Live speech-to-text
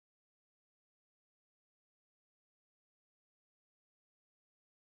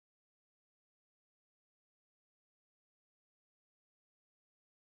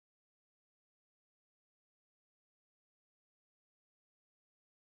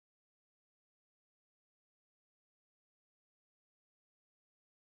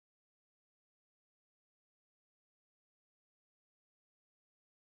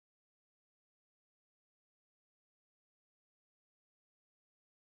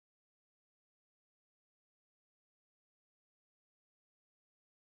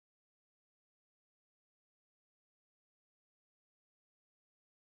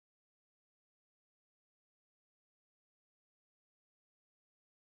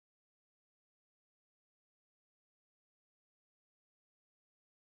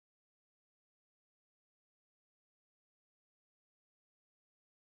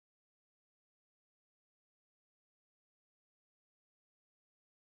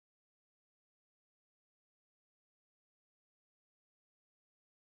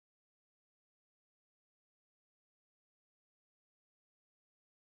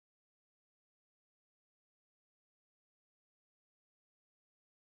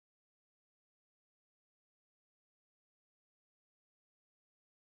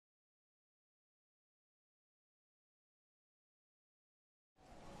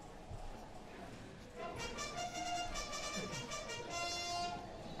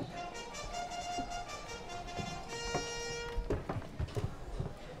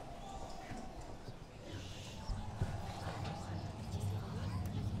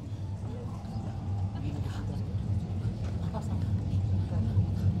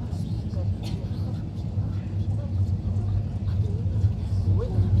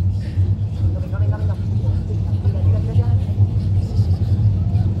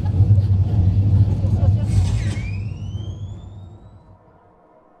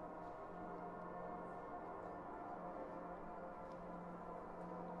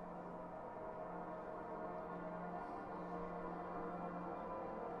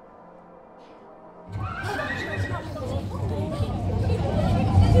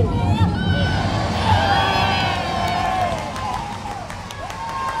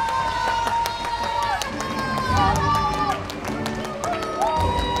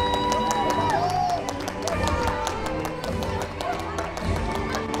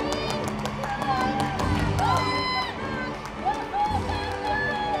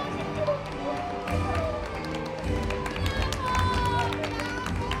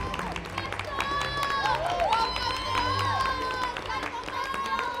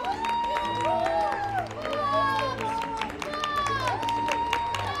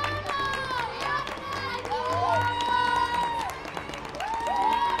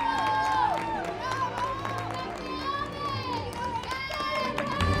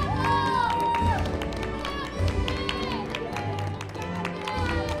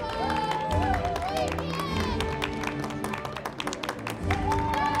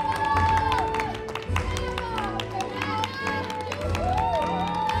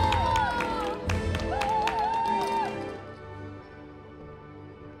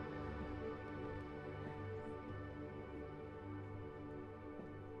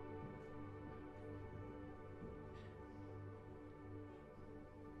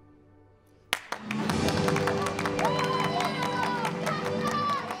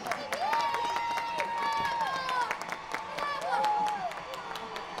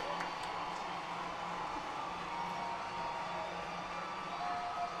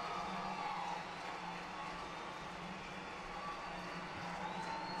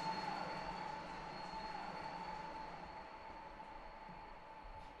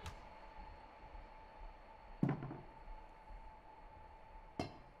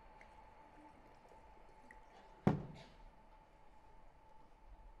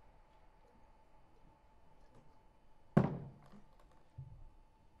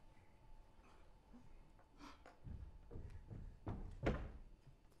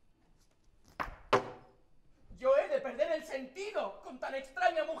tan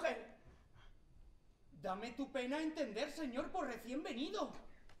extraña mujer? Dame tu pena entender, señor, por recién venido.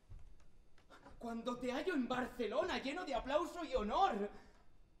 Cuando te hallo en Barcelona, lleno de aplauso y honor,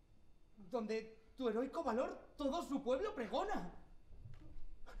 donde tu heroico valor todo su pueblo pregona.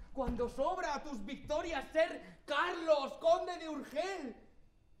 Cuando sobra a tus victorias ser Carlos, conde de Urgel.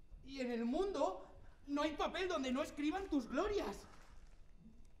 Y en el mundo no hay papel donde no escriban tus glorias.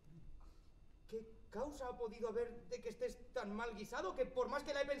 ¿Qué causa ha podido haber de que estés tan mal guisado que por más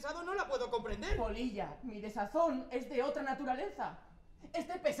que la he pensado no la puedo comprender? Polilla, mi desazón es de otra naturaleza.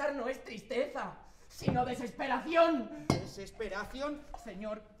 Este pesar no es tristeza, sino desesperación. ¿Desesperación?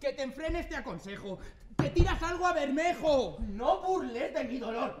 Señor, que te enfrenes te aconsejo. ¡Te tiras algo a Bermejo! No burles de mi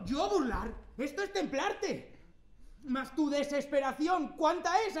dolor. ¿Yo burlar? Esto es templarte. Mas tu desesperación,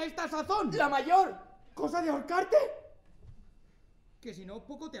 ¿cuánta es a esta sazón? ¡La mayor! ¿Cosa de ahorcarte? Que si no,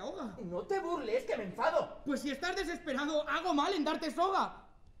 poco te ahoga. No te burles, que me enfado. Pues si estás desesperado, hago mal en darte soga.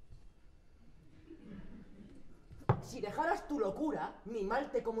 Si dejaras tu locura, mi mal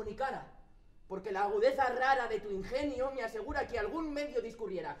te comunicara. Porque la agudeza rara de tu ingenio me asegura que algún medio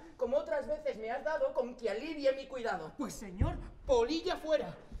discurriera, como otras veces me has dado, con que alivie mi cuidado. Pues señor, polilla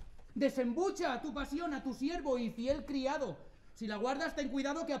fuera. Desembucha tu pasión a tu siervo y fiel criado. Si la guardas, ten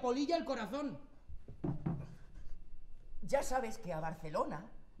cuidado que apolilla el corazón. Ya sabes que a Barcelona,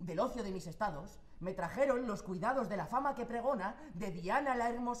 del ocio de mis estados, me trajeron los cuidados de la fama que pregona de Diana la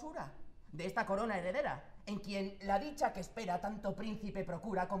hermosura, de esta corona heredera, en quien la dicha que espera tanto príncipe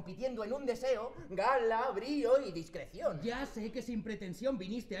procura, compitiendo en un deseo, gala, brío y discreción. Ya sé que sin pretensión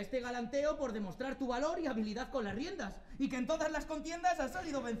viniste a este galanteo por demostrar tu valor y habilidad con las riendas, y que en todas las contiendas has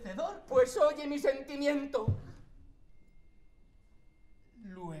salido vencedor. Pues oye mi sentimiento.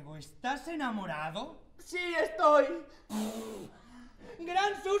 ¿Luego estás enamorado? ¡Sí estoy!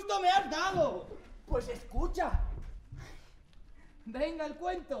 ¡Gran susto me has dado! Pues escucha. Venga el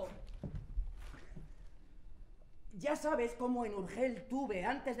cuento. Ya sabes cómo en Urgel tuve,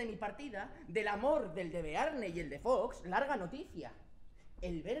 antes de mi partida, del amor del de Bearne y el de Fox, larga noticia.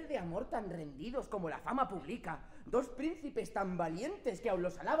 El ver de amor tan rendidos como la fama publica, dos príncipes tan valientes que aún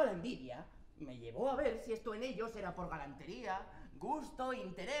los alaba la envidia, me llevó a ver si esto en ellos era por galantería, gusto,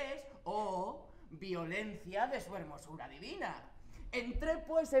 interés o violencia de su hermosura divina. Entré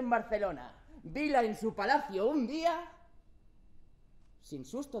pues en Barcelona, vila en su palacio un día, sin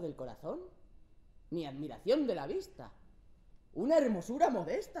susto del corazón, ni admiración de la vista. Una hermosura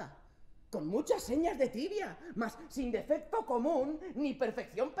modesta, con muchas señas de tibia, mas sin defecto común ni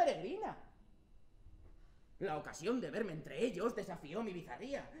perfección peregrina. La ocasión de verme entre ellos desafió mi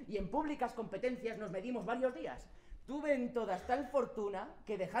bizarría, y en públicas competencias nos medimos varios días. Tuve en todas tal fortuna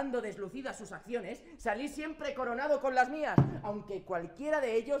que, dejando deslucidas sus acciones, salí siempre coronado con las mías, aunque cualquiera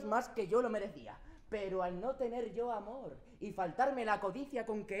de ellos más que yo lo merecía. Pero al no tener yo amor y faltarme la codicia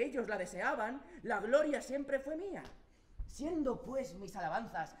con que ellos la deseaban, la gloria siempre fue mía. Siendo pues mis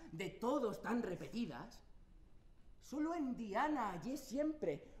alabanzas de todos tan repetidas, solo en Diana hallé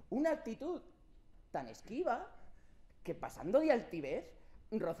siempre una actitud tan esquiva que, pasando de altivez,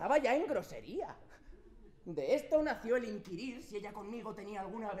 rozaba ya en grosería. De esto nació el inquirir si ella conmigo tenía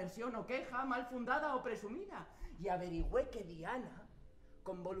alguna aversión o queja mal fundada o presumida, y averigüé que Diana,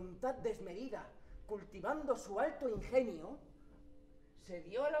 con voluntad desmedida, cultivando su alto ingenio, se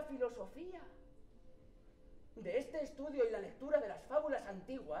dio a la filosofía. De este estudio y la lectura de las fábulas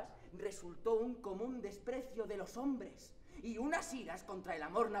antiguas resultó un común desprecio de los hombres y unas iras contra el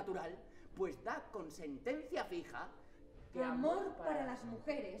amor natural, pues da con sentencia fija que amor para las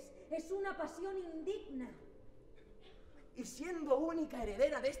mujeres es una pasión indigna. Y siendo única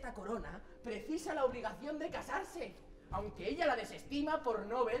heredera de esta corona, precisa la obligación de casarse, aunque ella la desestima por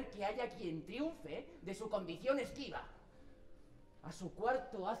no ver que haya quien triunfe de su condición esquiva. A su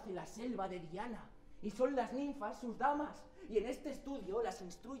cuarto hace la selva de Diana, y son las ninfas sus damas, y en este estudio las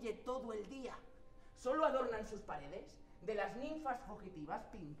instruye todo el día. Solo adornan sus paredes de las ninfas fugitivas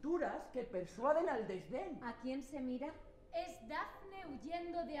pinturas que persuaden al desdén. ¿A quién se mira? Es Dafne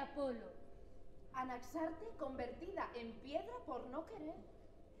huyendo de Apolo. Anaxarte convertida en piedra por no querer.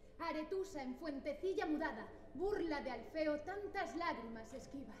 Aretusa en fuentecilla mudada, burla de Alfeo tantas lágrimas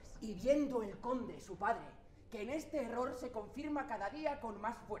esquivas. Y viendo el conde, su padre, que en este error se confirma cada día con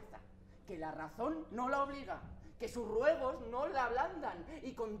más fuerza, que la razón no la obliga, que sus ruegos no la ablandan,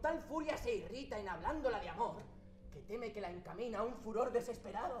 y con tal furia se irrita en hablándola de amor, que teme que la encamina a un furor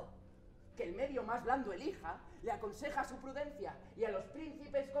desesperado, que el medio más blando elija, le aconseja su prudencia y a los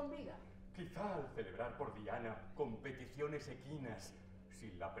príncipes convida. Quizá al celebrar por Diana competiciones equinas,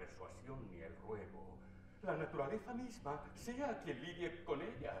 sin la persuasión ni el ruego, la naturaleza misma sea quien lidie con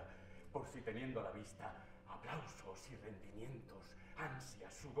ella, por si teniendo a la vista Aplausos y rendimientos,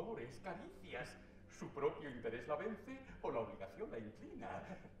 ansias, sudores, caricias. ¿Su propio interés la vence o la obligación la inclina?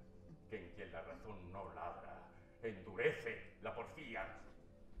 Que en quien la razón no ladra, endurece la porfía.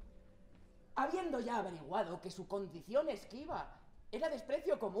 Habiendo ya averiguado que su condición esquiva era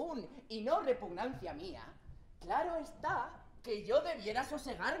desprecio común y no repugnancia mía, claro está que yo debiera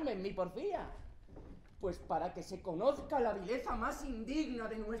sosegarme en mi porfía. Pues para que se conozca la vileza más indigna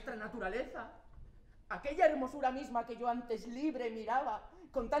de nuestra naturaleza, aquella hermosura misma que yo antes libre miraba,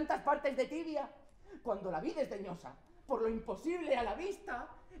 con tantas partes de tibia, cuando la vi desdeñosa, por lo imposible a la vista,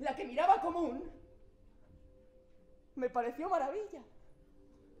 la que miraba común, me pareció maravilla.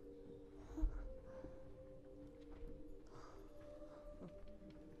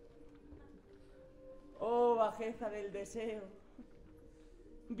 Oh, bajeza del deseo,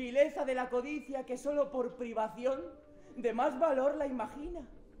 vileza de la codicia que solo por privación de más valor la imagina.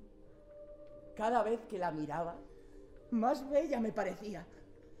 Cada vez que la miraba, más bella me parecía,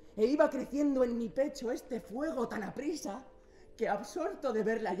 e iba creciendo en mi pecho este fuego tan aprisa, que absorto de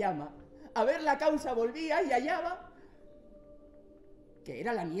ver la llama, a ver la causa volvía y hallaba que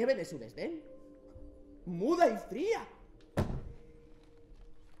era la nieve de su desdén, muda y fría.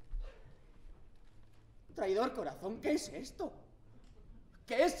 Traidor corazón, ¿qué es esto?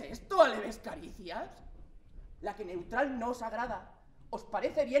 ¿Qué es esto, aleves caricias? La que neutral no os agrada, ¿os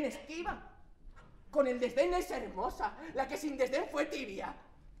parece bien esquiva? Con el desdén es hermosa, la que sin desdén fue tibia.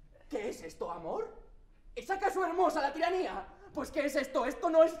 ¿Qué es esto, amor? ¿Es acaso hermosa la tiranía? Pues ¿qué es esto? ¿Esto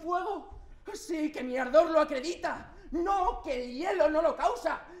no es fuego? Sí, que mi ardor lo acredita. No, que el hielo no lo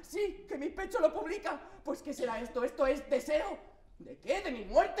causa. Sí, que mi pecho lo publica. Pues ¿qué será esto? Esto es deseo. ¿De qué? De mi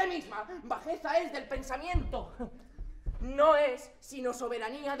muerte misma. Bajeza es del pensamiento. No es sino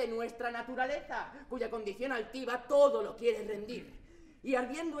soberanía de nuestra naturaleza, cuya condición altiva todo lo quiere rendir. Y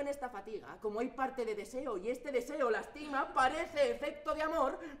ardiendo en esta fatiga, como hay parte de deseo y este deseo lastima, parece efecto de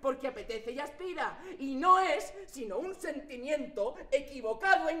amor porque apetece y aspira, y no es sino un sentimiento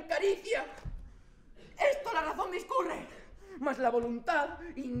equivocado en caricia. Esto la razón discurre, mas la voluntad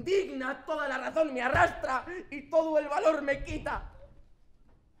indigna, toda la razón me arrastra y todo el valor me quita.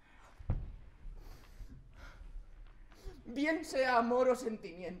 Bien sea amor o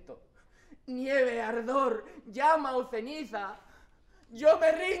sentimiento, nieve, ardor, llama o ceniza, yo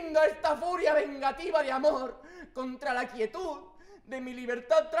me rindo a esta furia vengativa de amor contra la quietud de mi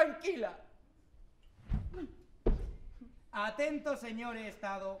libertad tranquila. Atento, señor, he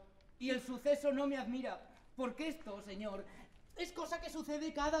estado, y el suceso no me admira, porque esto, señor, es cosa que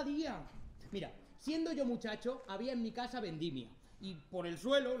sucede cada día. Mira, siendo yo muchacho, había en mi casa vendimia, y por el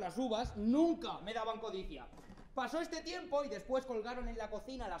suelo, las uvas nunca me daban codicia. Pasó este tiempo y después colgaron en la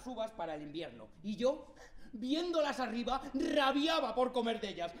cocina las uvas para el invierno, y yo, viéndolas arriba, rabiaba por comer de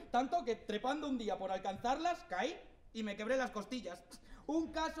ellas, tanto que trepando un día por alcanzarlas, caí y me quebré las costillas.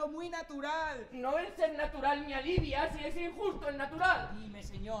 Un caso muy natural. No el ser natural me alivia si es injusto el natural. Dime,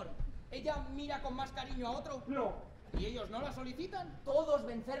 señor, ¿ella mira con más cariño a otro? No. ¿Y ellos no la solicitan? Todos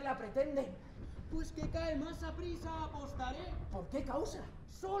vencerla pretenden. Pues que cae más a prisa, apostaré. ¿Por qué causa?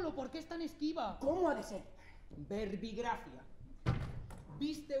 Solo porque es tan esquiva. ¿Cómo ha de ser? Verbigracia.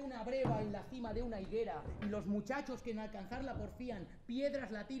 Viste una breva en la cima de una higuera y los muchachos que en alcanzarla porfían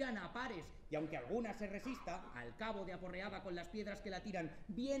piedras la tiran a pares, y aunque alguna se resista, al cabo de aporreada con las piedras que la tiran,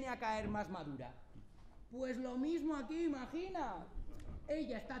 viene a caer más madura. Pues lo mismo aquí, imagina.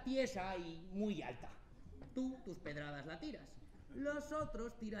 Ella está tiesa y muy alta. Tú tus pedradas la tiras. Los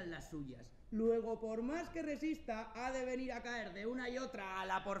otros tiran las suyas. Luego, por más que resista, ha de venir a caer de una y otra a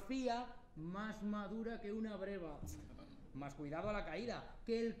la porfía, más madura que una breva. Más cuidado a la caída,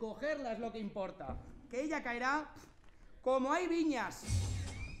 que el cogerla es lo que importa. Que ella caerá como hay viñas.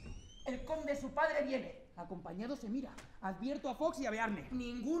 El conde su padre viene. Acompañado se mira. Advierto a Fox y a Bearne.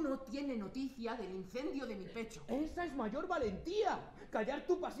 Ninguno tiene noticia del incendio de mi pecho. Esa es mayor valentía. Callar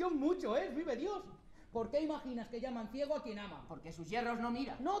tu pasión mucho es, vive Dios. ¿Por qué imaginas que llaman ciego a quien ama? Porque sus hierros no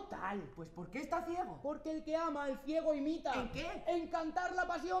miran. No tal. Pues ¿por qué está ciego? Porque el que ama, el ciego imita. ¿En qué? En cantar la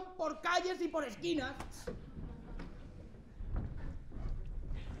pasión por calles y por esquinas.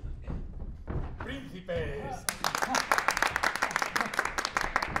 ¡Príncipes!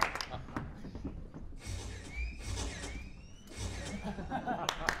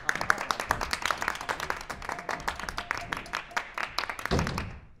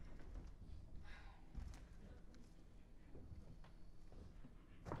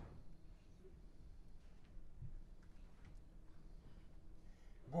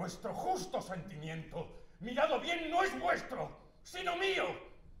 Vuestro justo sentimiento, mirado bien, no es vuestro, sino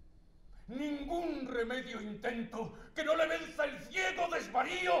mío. Ningún remedio intento que no le venza el ciego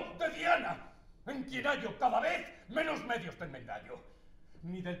desvarío de Diana. en quien hallo cada vez menos medios de enmendaño.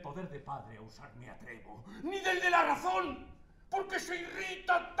 Ni del poder de padre a usar me atrevo, ni del de la razón, porque se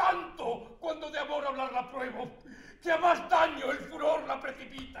irrita tanto cuando de amor hablar la pruebo, que a más daño el furor la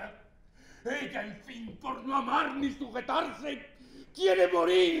precipita. Ella, en fin, por no amar ni sujetarse, quiere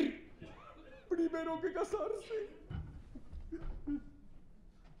morir primero que casarse.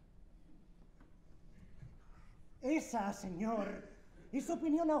 Esa, señor, es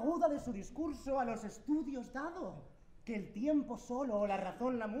opinión aguda de su discurso a los estudios dado, que el tiempo solo o la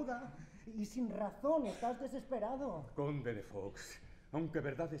razón la muda, y sin razón estás desesperado. Conde de Fox, aunque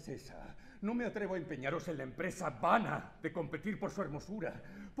verdad es esa, no me atrevo a empeñaros en la empresa vana de competir por su hermosura,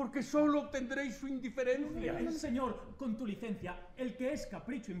 porque solo obtendréis su indiferencia. Señor, con tu licencia, el que es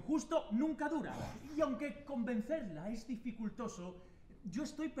capricho injusto nunca dura. Y aunque convencerla es dificultoso, yo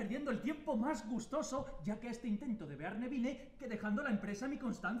estoy perdiendo el tiempo más gustoso, ya que a este intento de Bearne vine, que dejando la empresa mi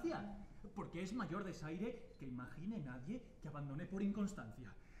constancia. Porque es mayor desaire que imagine nadie que abandone por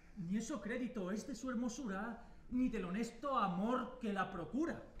inconstancia. Ni eso crédito es de su hermosura, ni del honesto amor que la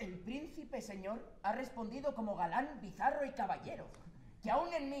procura. El príncipe, señor, ha respondido como galán, bizarro y caballero, que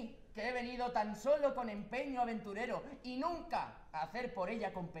aún en mí, que he venido tan solo con empeño aventurero y nunca a hacer por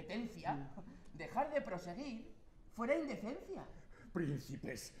ella competencia, dejar de proseguir fuera indecencia.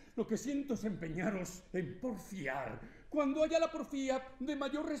 Príncipes, lo que siento es empeñaros en porfiar, cuando haya la porfía de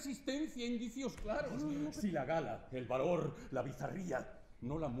mayor resistencia e indicios claros. Si la gala, el valor, la bizarría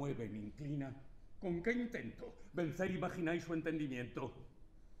no la mueve ni inclina, ¿con qué intento vencer imagináis su entendimiento?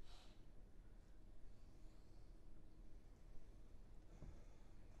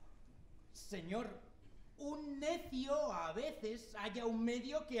 Señor, un necio a veces halla un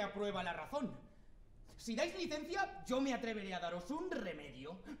medio que aprueba la razón. Si dais licencia, yo me atreveré a daros un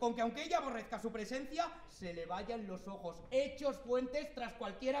remedio, con que aunque ella aborrezca su presencia, se le vayan los ojos hechos fuentes tras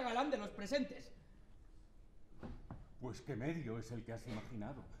cualquiera galán de los presentes. Pues qué medio es el que has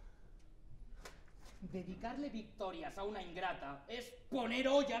imaginado. Dedicarle victorias a una ingrata es poner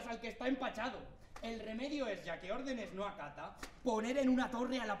ollas al que está empachado. El remedio es, ya que órdenes no acata, poner en una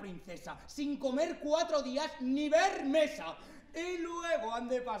torre a la princesa, sin comer 4 días ni ver mesa. Y luego han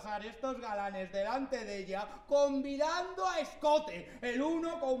de pasar estos galanes delante de ella, convidando a escote, el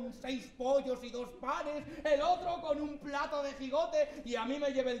uno con 6 pollos y 2 panes, el otro con un plato de jigote, y a mí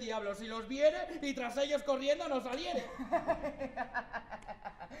me lleve el diablo si los viere, y tras ellos corriendo no saliere.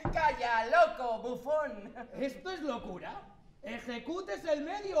 ¡Calla, loco, bufón! ¿Esto es locura? Ejecutes el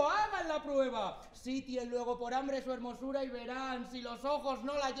medio, hagan la prueba. Sitien luego por hambre su hermosura y verán si los ojos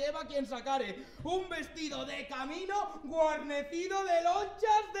no la lleva quien sacare un vestido de camino guarnecido de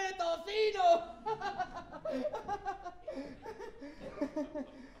lonchas de tocino.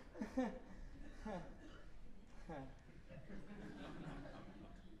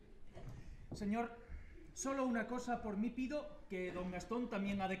 Señor, solo una cosa por mí pido, que don Gastón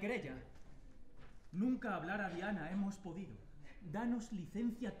también ha de querella. Nunca hablar a Diana hemos podido. Danos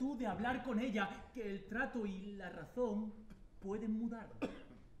licencia tú de hablar con ella, que el trato y la razón pueden mudar.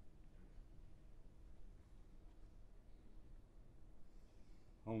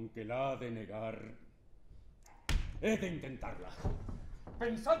 Aunque la ha de negar, he de intentarla.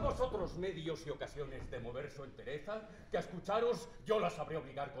 Pensad vosotros medios y ocasiones de mover su entereza, que a escucharos yo la sabré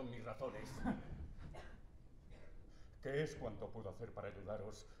obligar con mis razones. ¿Qué es cuanto puedo hacer para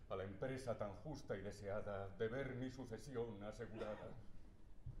ayudaros a la empresa tan justa y deseada de ver mi sucesión asegurada?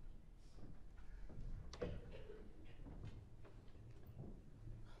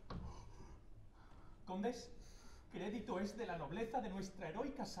 Condes, crédito es de la nobleza de nuestra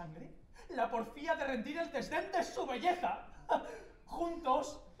heroica sangre la porfía de rendir el desdén de su belleza.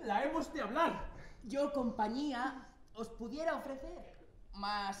 Juntos la hemos de hablar. Yo compañía os pudiera ofrecer,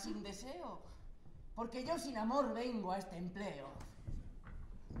 mas sin deseo, porque yo sin amor vengo a este empleo.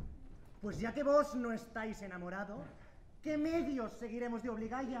 Pues ya que vos no estáis enamorado, ¿qué medios seguiremos de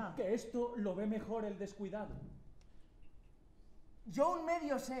obligalla? Que esto lo ve mejor el descuidado. Yo un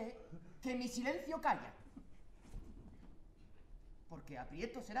medio sé que mi silencio calla, porque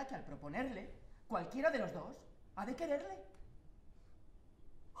aprieto será que al proponerle, cualquiera de los dos ha de quererle.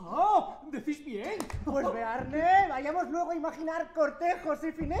 ¡Oh! ¡Decís bien! Pues Bearne, vayamos luego a imaginar cortejos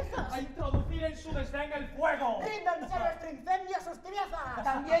y finezas. ¡A introducir en su desdén el fuego! ¡Ríndanse nuestro incendio a sus tibiezas!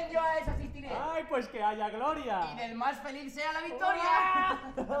 También yo a eso asistiré. ¡Ay, pues que haya gloria! Y del más feliz sea la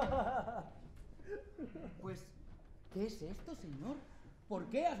victoria. Pues, ¿qué es esto, señor? ¿Por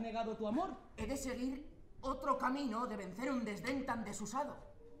qué has negado tu amor? He de seguir otro camino de vencer un desdén tan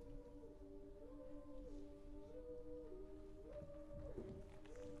desusado.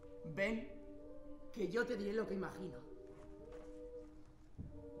 Ven, que yo te diré lo que imagino.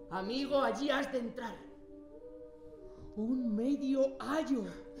 Amigo, allí has de entrar. Un medio ayo.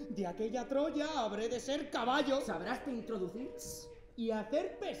 De aquella Troya habré de ser caballo. ¿Sabrás te introducir? Y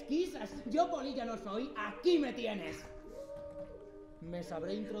hacer pesquisas. Yo polilla no soy, aquí me tienes. Me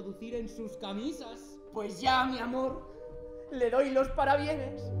sabré introducir en sus camisas. Pues ya, mi amor, le doy los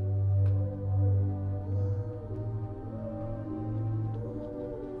parabienes.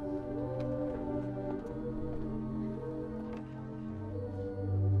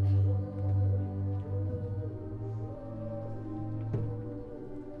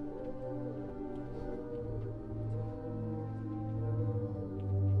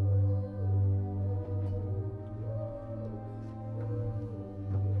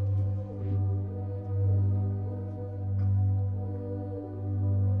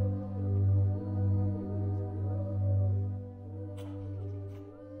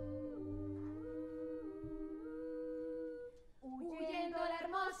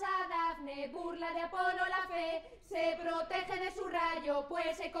 Burla de Apolo la fe, se protege de su rayo,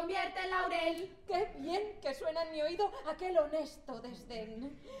 pues se convierte en laurel. ¡Qué bien que suena en mi oído aquel honesto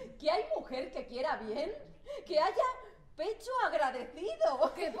desdén! ¿Que hay mujer que quiera bien? ¿Que haya pecho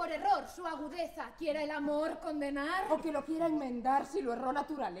agradecido? Que por error su agudeza quiera el amor condenar. O que lo quiera enmendar si lo erró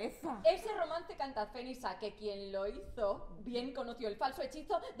naturaleza. Ese romance canta Fénisa, que quien lo hizo bien conoció el falso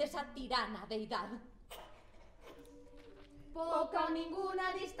hechizo de esa tirana deidad. Poca o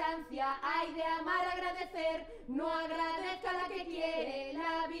ninguna distancia hay de amar agradecer, no agradezca la que quiere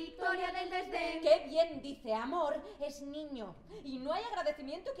la victoria del desdén. ¡Qué bien dice! Amor es niño, y no hay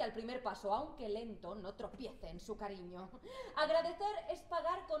agradecimiento que al primer paso, aunque lento, no tropiece en su cariño. Agradecer es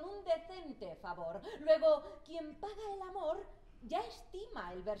pagar con un decente favor. Luego, quien paga el amor ya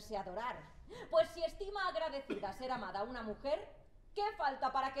estima el verse adorar. Pues si estima agradecida ser amada a una mujer, ¿qué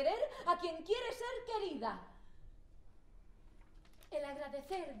falta para querer a quien quiere ser querida? El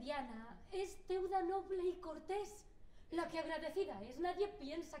agradecer, Diana, es deuda noble y cortés. La que agradecida es, nadie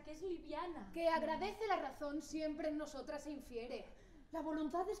piensa que es liviana. Que agradece la razón siempre en nosotras se infiere. La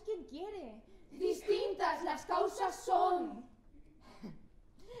voluntad es quien quiere. Distintas las causas son.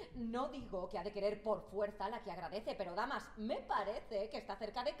 No digo que ha de querer por fuerza la que agradece, pero damas, me parece que está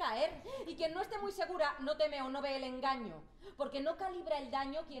cerca de caer. Y quien no esté muy segura no teme o no ve el engaño, porque no calibra el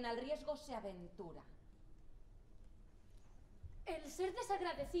daño quien al riesgo se aventura. El ser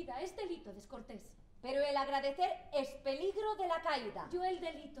desagradecida es delito descortés. Pero el agradecer es peligro de la caída. Yo el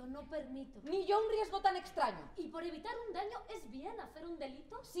delito no permito. Ni yo un riesgo tan extraño. ¿Y por evitar un daño es bien hacer un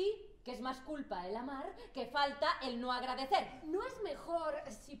delito? Sí, que es más culpa el amar que falta el no agradecer. ¿No es mejor,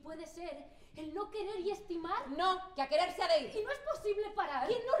 si puede ser, el no querer y estimar? No, que a querer se ha de ir. ¿Y no es posible parar?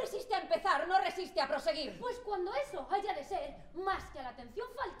 Quien no resiste a empezar, no resiste a proseguir. Pues cuando eso haya de ser, más que a la atención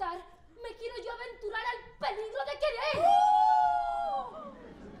faltar, me quiero yo aventurar al peligro de querer. ¡Oh!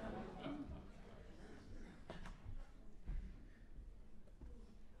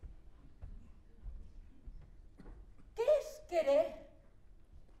 ¿Qué es querer?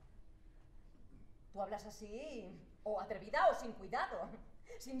 Tú hablas así, o atrevida o sin cuidado.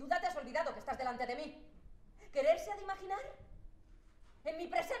 Sin duda te has olvidado que estás delante de mí. ¿Querer se ha de imaginar? En mi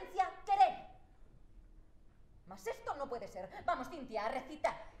presencia, querer. Mas esto no puede ser. Vamos, Cintia, a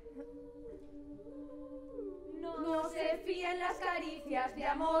recitar. No se fía en las caricias de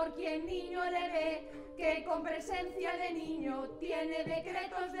amor quien niño le ve, que con presencia de niño tiene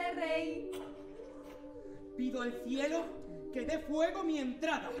decretos de rey. Pido al cielo que dé fuego mi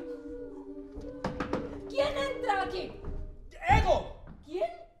entrada. ¿Quién entra aquí? ¡Ego!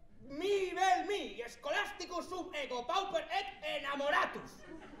 ¿Quién? Mi vel mi, scholasticus sub ego pauper et enamoratus.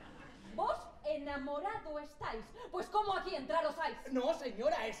 Vos enamorado estáis, pues ¿cómo aquí entrar osáis? No,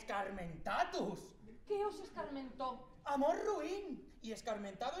 señora, escarmentatus. ¿Qué os escarmentó? Amor ruin, y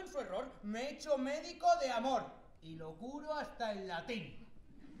escarmentado en su error, me he hecho médico de amor, y lo curo hasta en latín.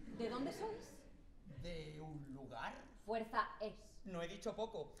 ¿De dónde sois? ¿De un lugar? Fuerza es. No he dicho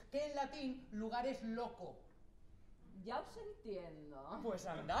poco, que en latín lugar es loco. Ya os entiendo. Pues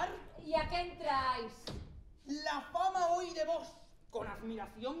andar. ¿Y a qué entráis? La fama hoy de vos, con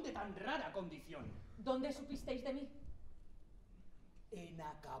admiración de tan rara condición. ¿Dónde supisteis de mí? En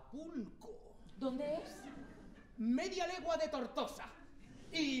Acapulco. ¿Dónde es? Media legua de Tortosa.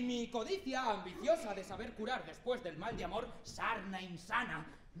 Y mi codicia ambiciosa de saber curar después del mal de amor, sarna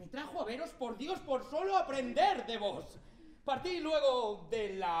insana, me trajo a veros, por Dios, por solo aprender de vos. Partí luego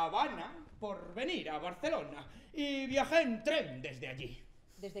de La Habana por venir a Barcelona y viajé en tren desde allí.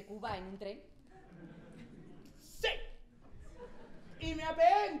 ¿Desde Cuba en un tren? ¡Sí! Y me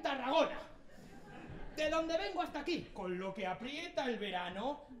apeé en Tarragona, de donde vengo hasta aquí, con lo que aprieta el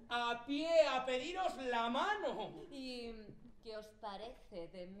verano, a pie a pediros la mano. ¿Y ¿Qué os parece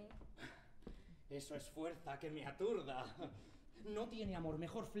de mí? Eso es fuerza que me aturda. No tiene amor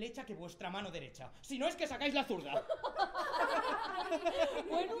mejor flecha que vuestra mano derecha. Si no es que sacáis la zurda.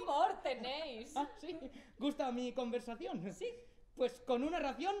 Buen humor tenéis. Ah, sí. ¿Gusta mi conversación? Sí. Pues con una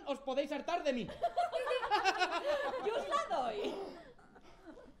ración os podéis hartar de mí. Yo os la doy.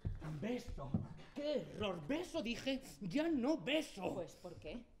 Beso. ¡Qué error! Beso, dije. Ya no beso. Pues, ¿por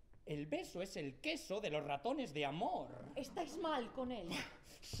qué? El beso es el queso de los ratones de amor. Estáis mal con él.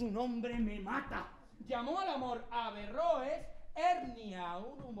 Su nombre me mata. Llamó al amor Averroes hernia,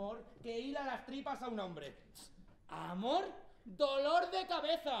 un humor que hila las tripas a un hombre. Amor, dolor de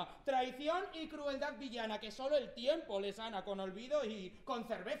cabeza, traición y crueldad villana que solo el tiempo le sana con olvido y con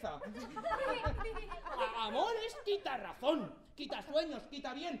cerveza. Amor es quita razón, quita sueños,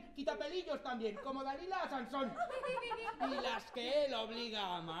 quita bien, quita pelillos también, como Dalila a Sansón. Y las que él obliga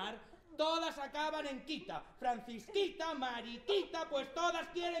a amar, todas acaban en quita. Francisquita, Mariquita, pues todas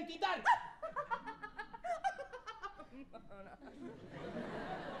quieren quitar.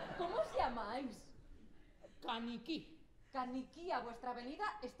 ¿Cómo os llamáis? Caniquí. Caniquí, a vuestra venida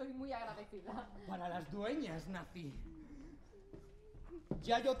estoy muy agradecida. Para las dueñas nací.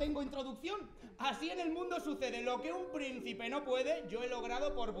 Ya yo tengo introducción. Así en el mundo sucede. Lo que un príncipe no puede, yo he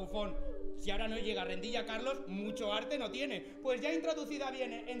logrado por bufón. Si ahora no llega Rendilla Carlos, mucho arte no tiene. Pues ya introducida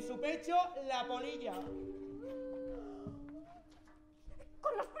viene en su pecho la polilla.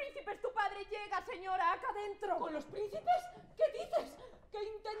 Con los príncipes tu padre llega, señora, acá dentro. ¿Con los príncipes? ¿Qué dices? ¿Qué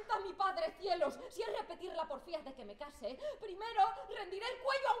intenta mi padre, cielos? Si es repetir la porfía de que me case, primero rendiré el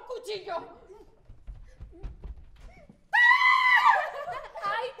cuello a un cuchillo.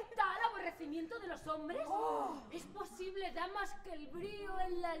 ¿Hay tal aborrecimiento de los hombres? ¿Es posible, damas, que el brío,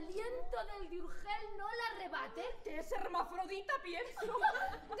 el aliento del Diurgel no la arrebate? Es hermafrodita, pienso.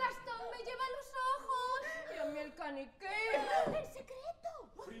 ¡Gastón me lleva los ojos! Y a mí el caniqué. ¡En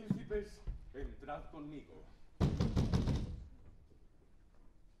secreto! Príncipes, entrad conmigo.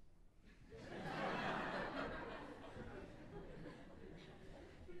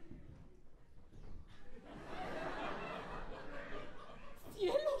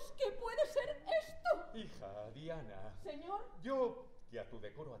 ¡Cielos! ¿Qué puede ser esto? Hija, Diana. Señor. Yo, que a tu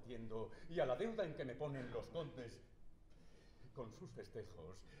decoro atiendo y a la deuda en que me ponen los condes con sus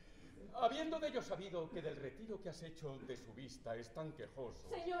festejos, habiendo de ello sabido que del retiro que has hecho de su vista es tan quejoso.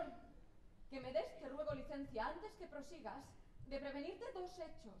 Señor, que me des, te ruego licencia, antes que prosigas, de prevenirte dos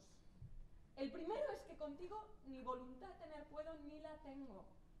hechos. El primero es que contigo ni voluntad tener puedo ni la tengo,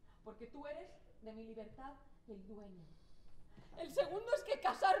 porque tú eres de mi libertad el dueño. El segundo es que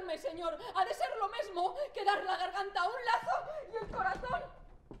casarme, señor, ha de ser lo mismo que dar la garganta a un lazo y el corazón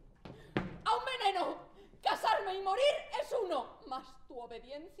a un veneno. Casarme y morir es uno, mas tu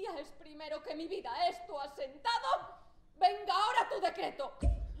obediencia es primero que mi vida. ¿Esto asentado? Venga ahora tu decreto.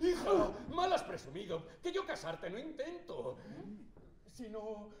 Hija, mal has presumido, que yo casarte no intento,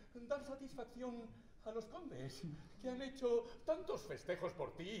 sino dar satisfacción a los condes, que han hecho tantos festejos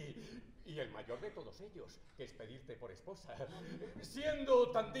por ti, y el mayor de todos ellos, que es pedirte por esposa, siendo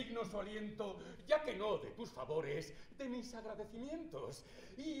tan digno su aliento, ya que no de tus favores, de mis agradecimientos.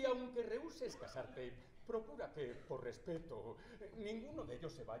 Y aunque rehuses casarte, procura que, por respeto, ninguno de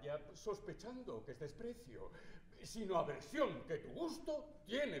ellos se vaya sospechando que es desprecio, sino aversión que tu gusto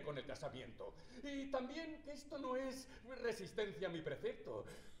tiene con el casamiento. Y también que esto no es resistencia a mi precepto,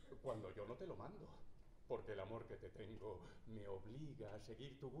 cuando yo no te lo mando, porque el amor que te tengo me obliga a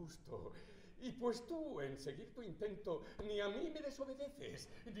seguir tu gusto. Y pues tú, en seguir tu intento, ni a mí me desobedeces,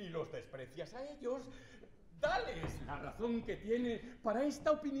 ni los desprecias a ellos. Dales la razón que tiene para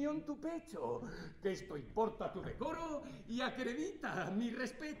esta opinión tu pecho, que esto importa tu decoro y acredita mi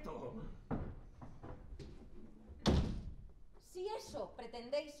respeto. Si eso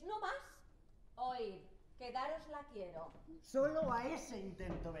pretendéis no más, oíd, quedaros la quiero. Solo a ese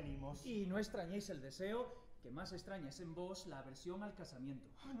intento venimos. Y no extrañéis el deseo, que más extraña es en vos la aversión al casamiento.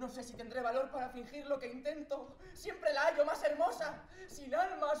 No sé si tendré valor para fingir lo que intento. Siempre la hallo más hermosa. Sin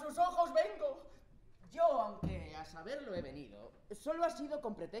alma a sus ojos vengo. Yo, aunque a saberlo he venido, solo ha sido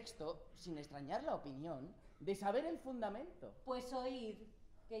con pretexto, sin extrañar la opinión, de saber el fundamento. Pues oíd,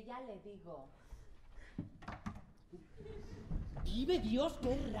 que ya le digo. Vive Dios,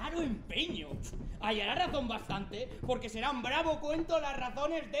 qué raro empeño. Hallará razón bastante, porque será un bravo cuento las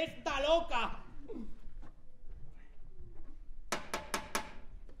razones de esta loca.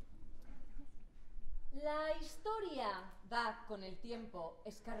 La historia da con el tiempo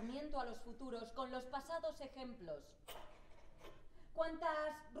escarmiento a los futuros con los pasados ejemplos.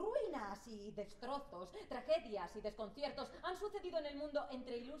 Cuántas ruinas y destrozos, tragedias y desconciertos han sucedido en el mundo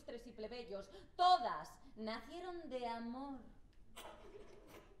entre ilustres y plebeyos, todas nacieron de amor.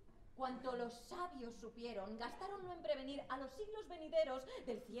 Cuanto los sabios supieron, gastaronlo en prevenir a los siglos venideros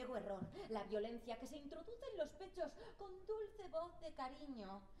del ciego error, la violencia que se introduce en los pechos con dulce voz de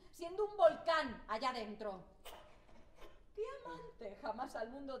cariño, siendo un volcán allá dentro. ¿Qué amante jamás al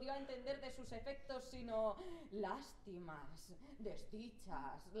mundo dio a entender de sus efectos sino lástimas,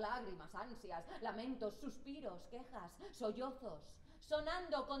 desdichas, lágrimas, ansias, lamentos, suspiros, quejas, sollozos,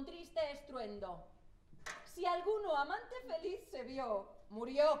 sonando con triste estruendo? Si alguno amante feliz se vio,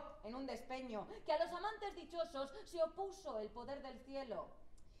 murió en un despeño, que a los amantes dichosos se opuso el poder del cielo.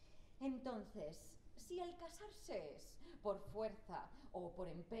 Entonces, si el casarse es por fuerza o por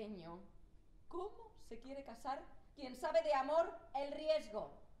empeño, ¿cómo se quiere casar quien sabe de amor el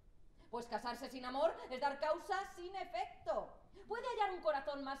riesgo? Pues casarse sin amor es dar causa sin efecto. ¿Puede hallar un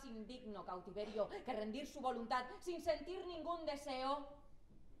corazón más indigno cautiverio que rendir su voluntad sin sentir ningún deseo?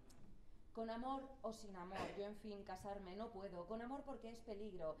 Con amor o sin amor, yo en fin casarme no puedo. Con amor porque es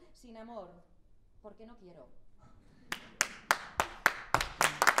peligro, sin amor porque no quiero.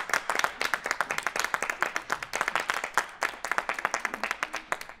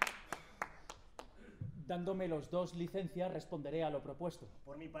 Dándome los dos licencias, responderé a lo propuesto.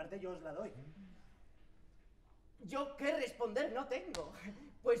 Por mi parte, yo os la doy. Yo qué responder no tengo,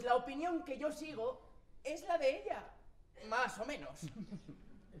 pues la opinión que yo sigo es la de ella, más o menos.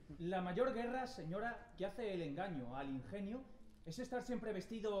 La mayor guerra, señora, que hace el engaño al ingenio es estar siempre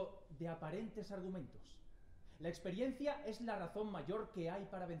vestido de aparentes argumentos. La experiencia es la razón mayor que hay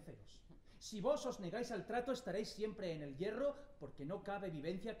para venceros. Si vos os negáis al trato, estaréis siempre en el hierro, porque no cabe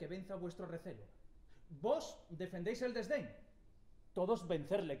vivencia que venza vuestro recelo. Vos defendéis el desdén. Todos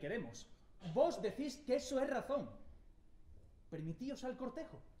vencerle queremos. Vos decís que eso es razón. Permitíos al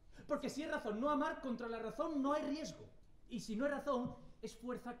cortejo. Porque si es razón no amar, contra la razón no hay riesgo. Y si no es razón, es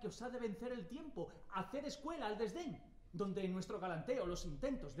fuerza que os ha de vencer el tiempo, hacer escuela al desdén, donde en nuestro galanteo los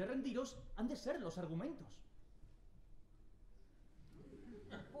intentos de rendiros han de ser los argumentos.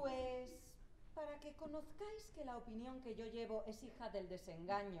 Pues para que conozcáis que la opinión que yo llevo es hija del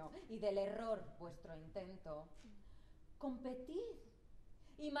desengaño y del error vuestro intento, competid.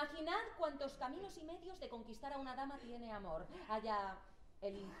 Imaginad cuántos caminos y medios de conquistar a una dama tiene amor. Allá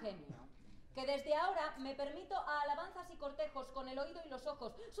el ingenio, que desde ahora me permito a alabanzas y cortejos con el oído y los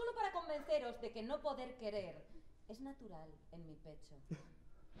ojos, solo para convenceros de que no poder querer es natural en mi pecho.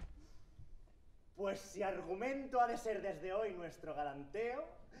 Pues si argumento ha de ser desde hoy nuestro galanteo,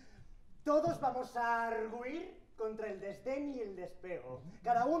 todos vamos a arguir contra el desdén y el despego.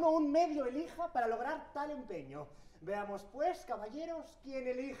 Cada uno un medio elija para lograr tal empeño. Veamos pues, caballeros, quién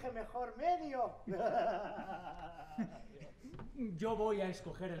elige mejor medio. Yo voy a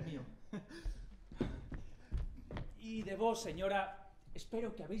escoger el mío. Y de vos, señora,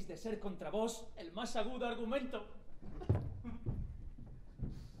 espero que habéis de ser contra vos el más agudo argumento.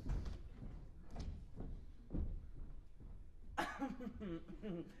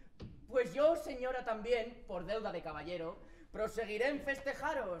 Pues yo, señora, también, por deuda de caballero, proseguiré en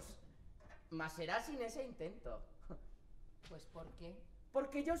festejaros, mas será sin ese intento. ¿Pues por qué?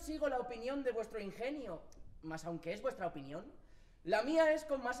 Porque yo sigo la opinión de vuestro ingenio, mas aunque es vuestra opinión, la mía es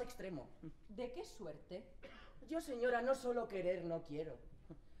con más extremo. ¿De qué suerte? Yo, señora, no solo querer no quiero,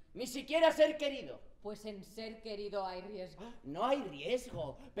 ni siquiera ser querido. Pues en ser querido hay riesgo. No hay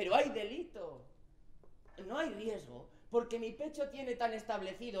riesgo, pero hay delito. No hay riesgo, porque mi pecho tiene tan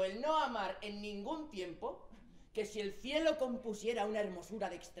establecido el no amar en ningún tiempo, que si el cielo compusiera una hermosura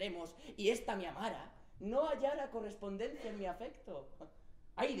de extremos y ésta me amara, no hallara correspondencia en mi afecto.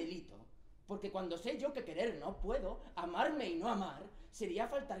 Hay delito, porque cuando sé yo que querer no puedo, amarme y no amar, sería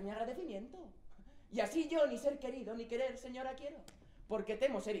faltar mi agradecimiento. Y así yo ni ser querido ni querer, señora, quiero, porque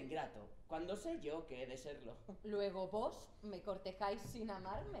temo ser ingrato, cuando sé yo que he de serlo. Luego vos me cortejáis sin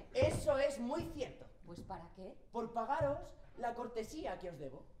amarme. Eso es muy cierto. ¿Pues para qué? Por pagaros la cortesía que os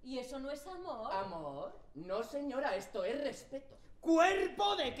debo. ¿Y eso no es amor? ¿Amor? No, señora, esto es respeto.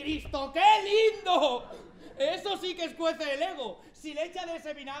 ¡Cuerpo de Cristo! ¡Qué lindo! Eso sí que escuece el ego. Si le echa de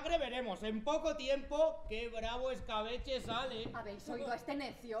ese vinagre, veremos en poco tiempo qué bravo escabeche sale. ¿Habéis oído a este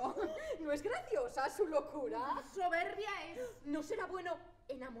necio? ¿No es graciosa su locura? Soberbia es. ¿No será bueno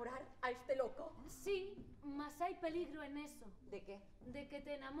enamorar a este loco? Sí, mas hay peligro en eso. ¿De qué? De que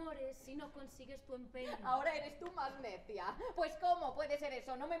te enamores si no consigues tu empeño. Ahora eres tú más necia. Pues ¿cómo puede ser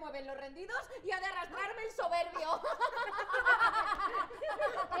eso? No me mueven los rendidos y ha de arrastrarme el soberbio.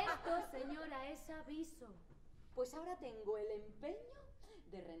 Esto, señora, es aviso. Pues ahora tengo el empeño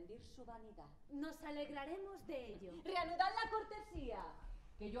de rendir su su vanidad. Nos alegraremos de ello. Reanudad la cortesía,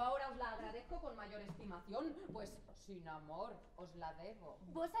 que yo ahora os la agradezco con mayor estimación, pues sin amor os la debo.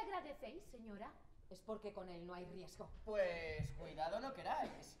 ¿Vos agradecéis, señora? Es porque con él no hay riesgo. Pues cuidado no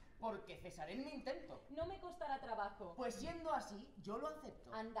queráis, porque cesaré en mi intento. No me costará trabajo. Pues siendo así, yo lo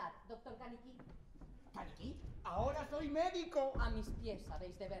acepto. Andad, doctor Caniquí. ¿Caniquí? Ahora soy médico. A mis pies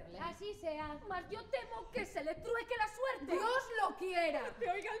habéis de verle. Así sea. Mas yo temo que se le trueque la suerte. ¡Dios lo quiera! ¡Te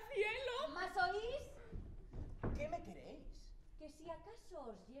oiga el cielo! ¿Más oís? ¿Qué me queréis? Que si acaso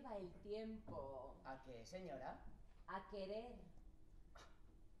os lleva el tiempo ¿A qué, señora? a querer,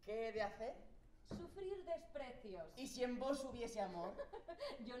 ¿Qué he de hacer? sufrir desprecios. ¿Y si en vos hubiese amor?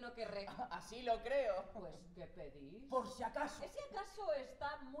 Yo no querré. Así lo creo. Pues, ¿qué pedís? Por si acaso. Ese acaso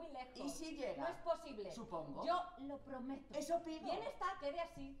está muy lejos. ¿Y si llega? No es posible. Supongo. Yo lo prometo. Eso pido. Bien está, quede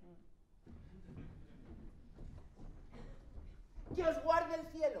así. ¡Que os guarde el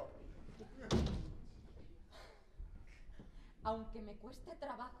cielo! Aunque me cueste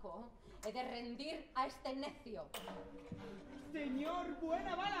trabajo, he de rendir a este necio. Señor,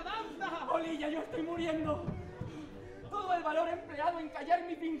 buena va la danza. ¡Polilla, yo estoy muriendo! Todo el valor empleado en callar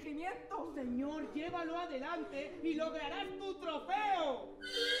mi fingimiento. Señor, llévalo adelante y lograrás tu trofeo.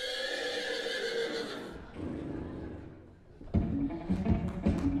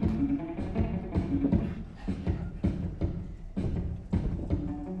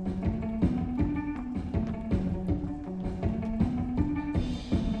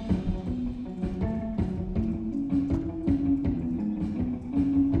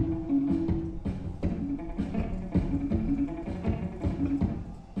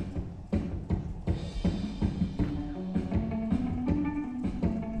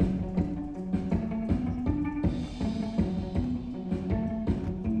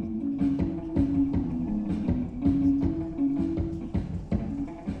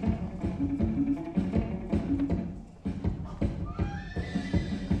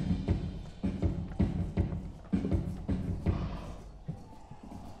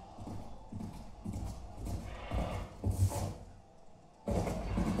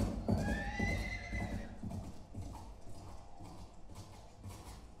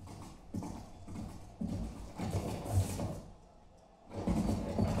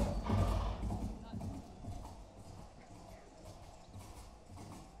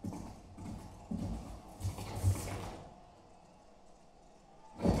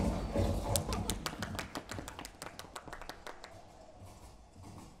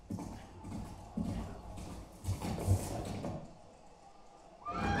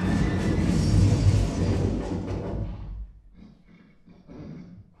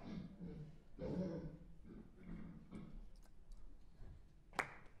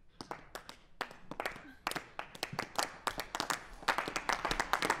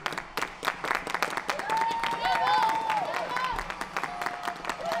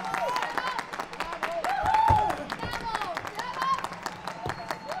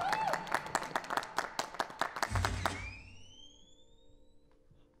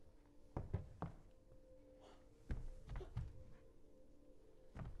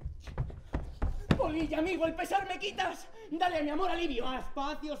 Polilla, amigo, el pesar me quitas. Dale a mi amor alivio.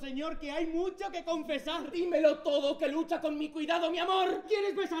 Espacio, señor, que hay mucho que confesar. Dímelo todo, que lucha con mi cuidado, mi amor.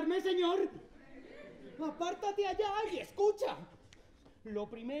 ¿Quieres besarme, señor? Apártate allá y escucha. Lo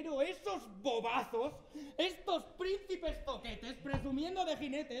primero, esos bobazos, estos príncipes toquetes, presumiendo de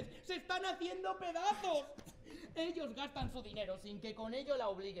jinetes, se están haciendo pedazos. Ellos gastan su dinero sin que con ello la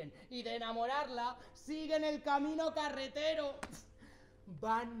obliguen, y de enamorarla siguen el camino carretero.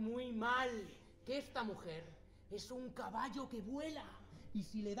 Van muy mal, que esta mujer es un caballo que vuela, y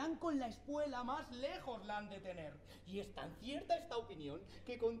si le dan con la espuela, más lejos la han de tener. Y es tan cierta esta opinión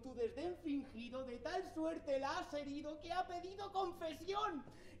que con tu desdén fingido de tal suerte la has herido que ha pedido confesión.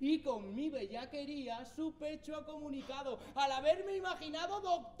 Y con mi bellaquería su pecho ha comunicado, al haberme imaginado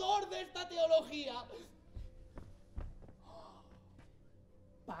doctor de esta teología.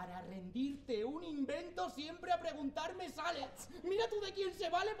 Para rendirte un invento siempre a preguntarme sale. Mira tú de quién se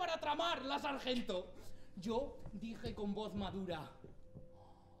vale para tramarla, sargento. Yo dije con voz madura: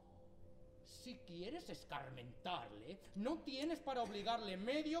 si quieres escarmentarle, no tienes para obligarle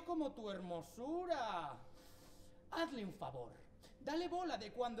medio como tu hermosura. Hazle un favor, dale bola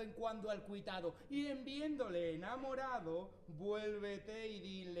de cuando en cuando al cuitado, y en viéndole enamorado, vuélvete y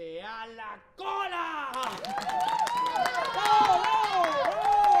dile ¡a la cola! ¡Oh, oh, oh!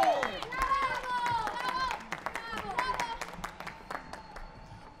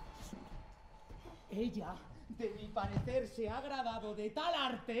 Ella, de mi parecer, se ha agradado de tal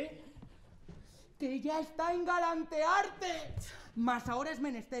arte que ya está en galantearte. Mas ahora es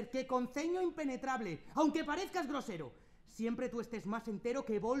menester que con ceño impenetrable, aunque parezcas grosero, siempre tú estés más entero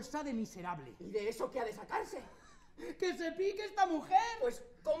que bolsa de miserable. ¿Y de eso qué ha de sacarse? ¡Que se pique esta mujer! Pues,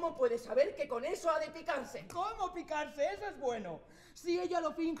 ¿cómo puedes saber que con eso ha de picarse? ¿Cómo picarse? Eso es bueno. Si ella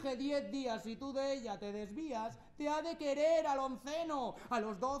lo finge 10 días y tú de ella te desvías, te ha de querer al 11º, a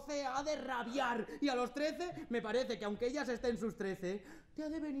los 12 ha de rabiar, y a los 13, me parece que aunque ellas estén sus 13, te ha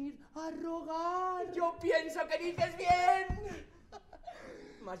de venir a rogar. Yo pienso que dices bien.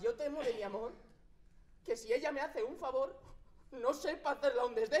 Mas yo temo de mi amor que si ella me hace un favor, no sepa hacerla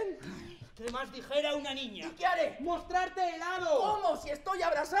un desdén. ¿Qué más dijera una niña? ¿Y qué haré? ¡Mostrarte helado! ¿Cómo si estoy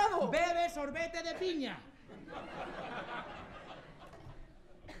abrasado? ¡Bebe sorbete de piña!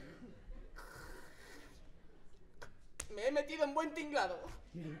 Me he metido en buen tinglado.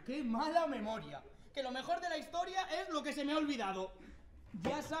 Pero qué mala memoria. Que lo mejor de la historia es lo que se me ha olvidado.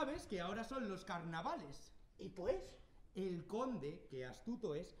 Ya sabes que ahora son los carnavales. ¿Y pues? El conde, que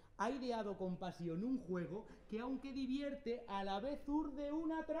astuto es, ha ideado con pasión un juego que aunque divierte, a la vez urde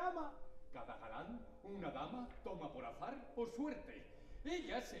una trama. Cada galán, una dama, toma por azar o suerte.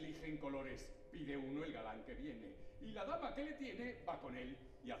 Ellas eligen colores, pide uno el galán que viene, y la dama que le tiene va con él,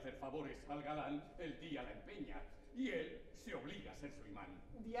 y hacer favores al galán el día la empeña, y él se obliga a ser su imán.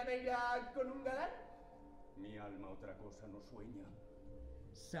 ¿Diana irá con un galán? Mi alma otra cosa no sueña.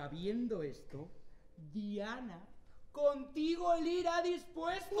 Sabiendo esto, Diana, contigo el ir ha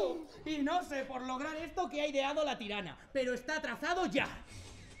dispuesto. Y no sé por lograr esto que ha ideado la tirana, pero está trazado ya.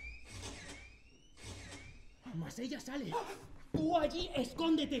 Mas ella sale. Tú allí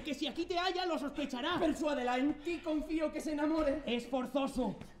escóndete, que si aquí te halla lo sospechará. Persuádela, en ti confío que se enamore. Es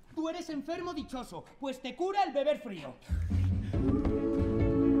forzoso. Tú eres enfermo dichoso, pues te cura el beber frío.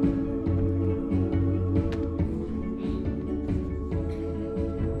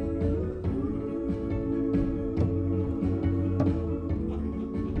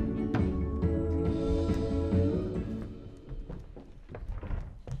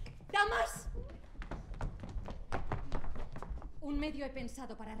 ¡Damas! Un medio he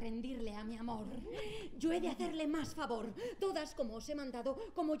pensado para rendirle a mi amor. Yo he de hacerle más favor. Todas como os he mandado,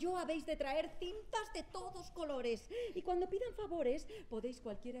 como yo habéis de traer cintas de todos colores. Y cuando pidan favores, podéis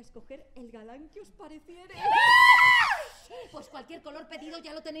cualquiera escoger el galán que os pareciere. Pues cualquier color pedido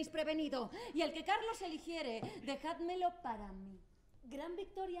ya lo tenéis prevenido. Y el que Carlos eligiere, dejádmelo para mí. Gran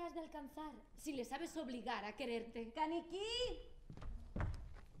victoria has de alcanzar si le sabes obligar a quererte. ¡Caniquí!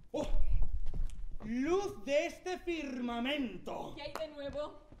 ¡Oh! ¡Luz de este firmamento! ¿Qué hay de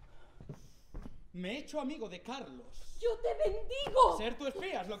nuevo? Me he hecho amigo de Carlos. ¡Yo te bendigo! Ser tu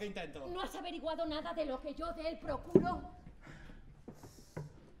espía es lo que intento. ¿No has averiguado nada de lo que yo de él procuro?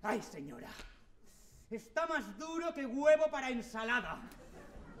 ¡Ay, señora! Está más duro que huevo para ensalada.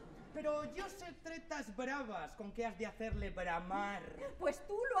 Pero yo sé tretas bravas con que has de hacerle bramar. Pues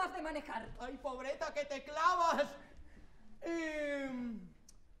tú lo has de manejar. ¡Ay, pobreta, que te clavas!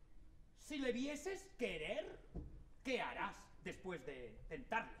 Si le vieses querer, ¿qué harás después de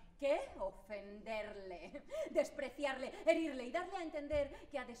tentarle? ¿Qué? Ofenderle, despreciarle, herirle y darle a entender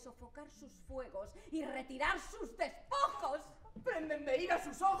que ha de sofocar sus fuegos y retirar sus despojos. ¡Prenden de ira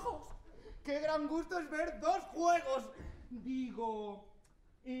sus ojos! ¡Qué gran gusto es ver dos juegos! Digo,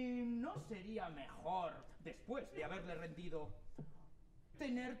 ¿y no sería mejor, después de haberle rendido,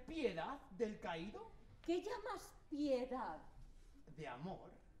 tener piedad del caído? ¿Qué llamas piedad? De amor.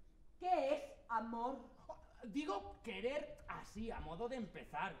 ¿Qué es amor? Digo, querer así, a modo de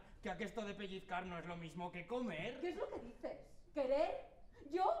empezar, que aquesto de pellizcar no es lo mismo que comer. ¿Qué es lo que dices? ¿Querer?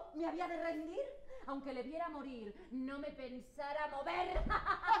 ¿Yo me había de rendir? Aunque le viera morir, no me pensara mover.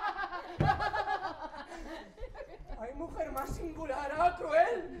 ¡Ay, mujer más singular, ah,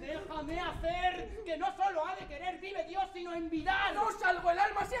 cruel! ¡Déjame hacer! ¡Que no solo ha de querer vive Dios, sino en vida! ¡No salgo, el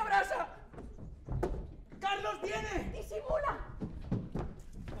alma se abrasa! ¡Carlos viene! ¡Disimula!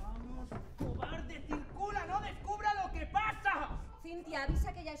 ¡Vamos, cobarde, circula, no descubra lo que pasa! Cintia,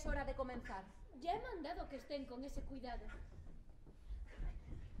 avisa que ya es hora de comenzar. Ya he mandado que estén con ese cuidado.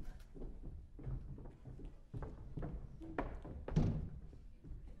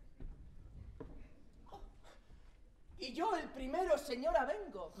 Y yo el primero, señora,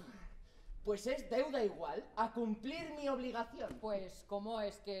 vengo. Pues es deuda igual a cumplir mi obligación. Pues, ¿cómo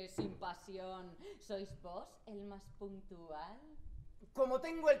es que sin pasión sois vos el más puntual? Como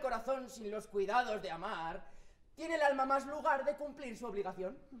tengo el corazón sin los cuidados de amar, tiene el alma más lugar de cumplir su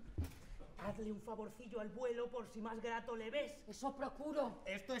obligación. Hazle un favorcillo al vuelo por si más grato le ves. Eso procuro.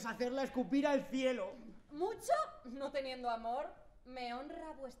 Esto es hacerla escupir al cielo. ¿Mucho? No teniendo amor, me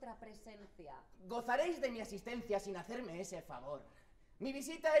honra vuestra presencia. Gozaréis de mi asistencia sin hacerme ese favor. Mi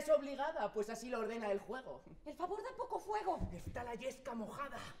visita es obligada, pues así lo ordena el juego. El favor da poco fuego. Está la yesca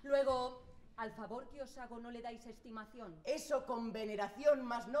mojada. Luego, al favor que os hago no le dais estimación. Eso con veneración,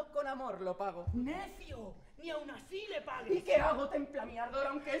 mas no con amor lo pago. ¡Necio! Ni aun así le pagues. ¿Y qué hago, templa mi ardor,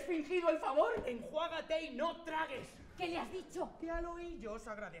 aunque es fingido el favor? Enjuágate y no tragues. ¿Qué le has dicho? Que al oído os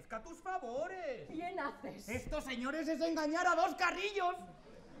agradezca tus favores. Bien haces. Estos señores es engañar a dos carrillos.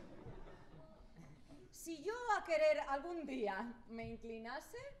 Si yo a querer algún día me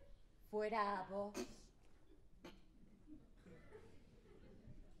inclinase, fuera a vos.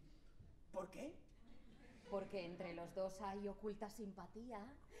 ¿Por qué? Porque entre los dos hay oculta simpatía.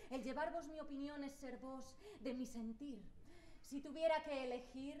 El llevar vos mi opinión es ser vos de mi sentir. Si tuviera que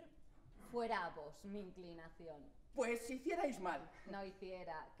elegir, fuera a vos mi inclinación. Pues si hicierais mal. No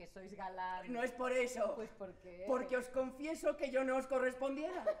hiciera, que sois galán. No es por eso. Pues ¿por qué? Porque os confieso que yo no os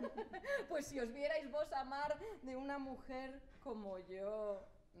correspondiera. Pues si os vierais vos amar de una mujer como yo,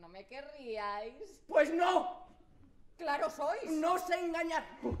 ¿no me querríais? ¡Pues no! ¡Claro sois! ¡No sé engañar!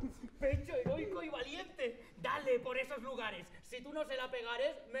 Pecho heroico y valiente. Dale por esos lugares. Si tú no se la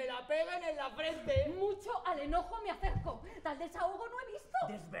pegares, me la peguen en la frente. Mucho al enojo me acerco. Tal desahogo no he visto.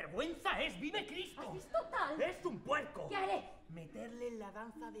 Desvergüenza es, vive Cristo. ¿Has visto tal? Es un puerco. ¿Qué haré? Meterle en la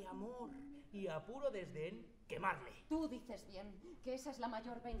danza de amor y a puro desdén quemarle. Tú dices bien, que esa es la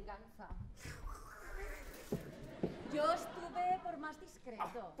mayor venganza. Yo estuve por más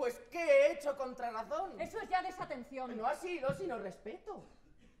discreto. Pues ¿qué he hecho contra razón? Eso es ya desatención. No ha sido sino respeto.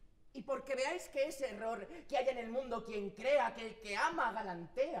 Y porque veáis que es error que haya en el mundo quien crea que el que ama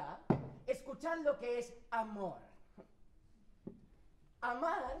galantea, escuchad lo que es amor.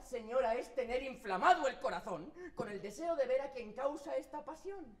 Amar, señora, es tener inflamado el corazón con el deseo de ver a quien causa esta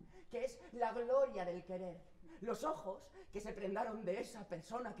pasión, que es la gloria del querer. Los ojos, que se prendaron de esa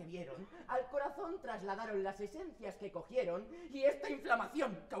persona que vieron, al corazón trasladaron las esencias que cogieron y esta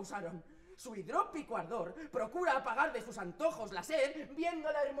inflamación causaron. Su hidrópico ardor procura apagar de sus antojos la sed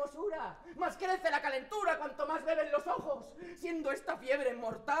viendo la hermosura, mas crece la calentura cuanto más beben los ojos. Siendo esta fiebre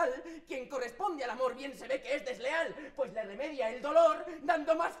mortal, quien corresponde al amor bien se ve que es desleal, pues le remedia el dolor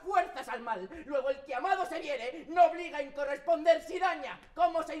dando más fuerzas al mal. Luego el que amado se viere no obliga a incorresponder si daña,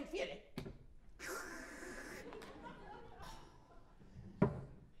 como se infiere.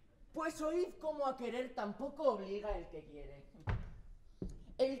 Pues oíd cómo a querer tampoco obliga el que quiere.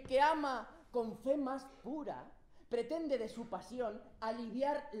 El que ama con fe más pura pretende de su pasión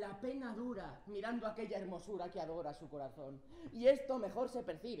aliviar la pena dura mirando aquella hermosura que adora su corazón. Y esto mejor se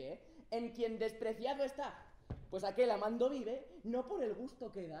percibe en quien despreciado está, pues aquel amando vive no por el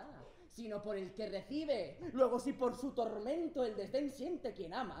gusto que da, sino por el que recibe. Luego si por su tormento el desdén siente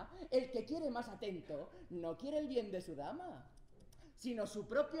quien ama, el que quiere más atento no quiere el bien de su dama, sino su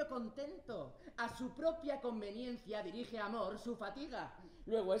propio contento. A su propia conveniencia dirige amor su fatiga.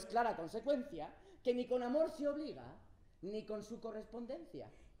 Luego es clara consecuencia que ni con amor se obliga, ni con su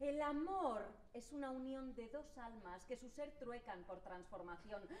correspondencia. El amor es una unión de dos almas que su ser truecan por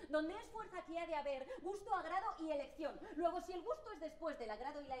transformación, donde es fuerza que ha de haber gusto, agrado y elección. Luego, si el gusto es después del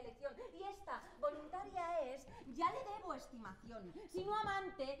agrado y la elección, y esta voluntaria es, ya le debo estimación, si no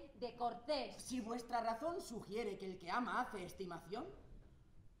amante, de cortés. Si vuestra razón sugiere que el que ama hace estimación,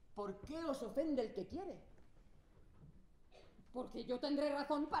 ¿por qué os ofende el que quiere? Porque yo tendré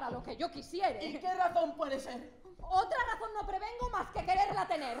razón para lo que yo quisiere. ¿Y qué razón puede ser? Otra razón no prevengo más que quererla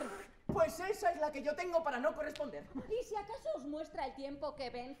tener. Pues esa es la que yo tengo para no corresponder. ¿Y si acaso os muestra el tiempo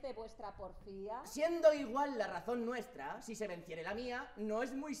que vence vuestra porfía? Siendo igual la razón nuestra, si se venciere la mía, no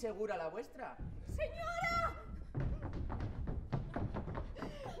es muy segura la vuestra. ¡Señora!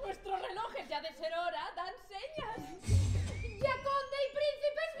 Nuestros relojes ya de ser hora dan señas. ¡Ya conde y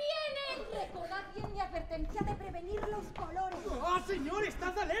príncipes vienen! Recordad bien mi advertencia de prevenir los colores. ¡Ah, señor,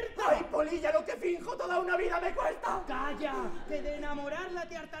 estad alerta! ¡Ay, polilla, lo que finjo toda una vida me cuesta! ¡Calla! Que de enamorarla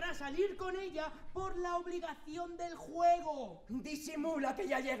te hartará salir con ella por la obligación del juego. Disimula que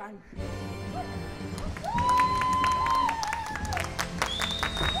ya llegan.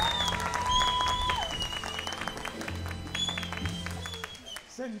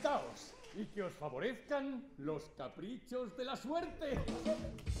 Sentaos y que os favorezcan los caprichos de la suerte.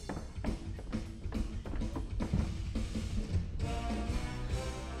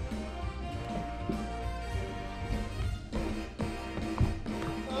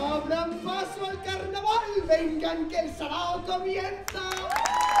 ¡Abran paso al carnaval! ¡Vengan que el sarao comienza!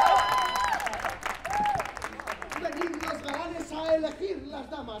 Venid los galanes a elegir las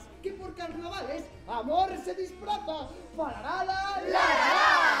damas, que por carnavales amor se disfraza. ¡Fararala,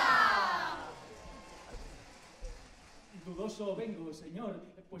 la! Dudoso vengo, señor,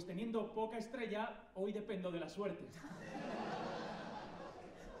 pues teniendo poca estrella, hoy dependo de la suerte.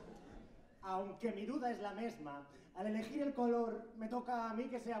 Aunque mi duda es la misma, al elegir el color me toca a mí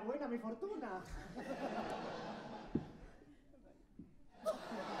que sea buena mi fortuna.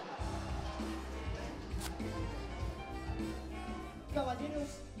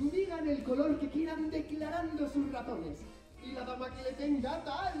 Caballeros, digan el color que quieran declarando sus razones. Y la dama que le tenga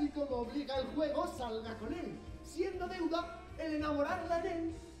tal y como obliga el juego salga con él, siendo deuda el enamorarla en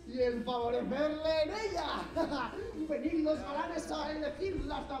él y el favorecerle en ella. Venid los galanes a elegir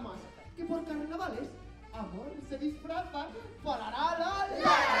las damas, que por carnavales amor se disfraza. ¡Falarala,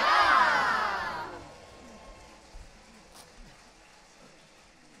 la!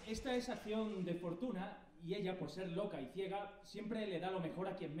 Esta es acción de fortuna y ella, por ser loca y ciega, siempre le da lo mejor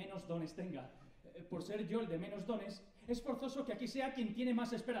a quien menos dones tenga. Por ser yo el de menos dones, es forzoso que aquí sea quien tiene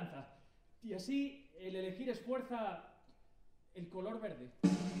más esperanza. Y así, el elegir esfuerza el color verde.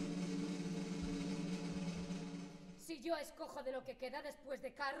 Si yo escojo de lo que queda después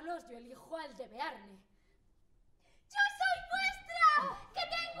de Carlos, yo elijo al de Bearne. ¡Yo soy vuestra! ¡Que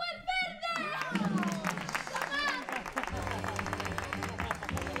tengo el verde!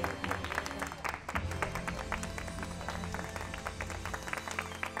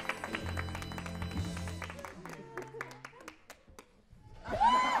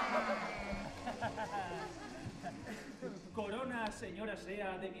 Corona, señora,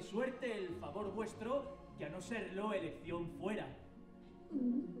 sea de mi suerte el favor vuestro, que a no serlo elección fuera.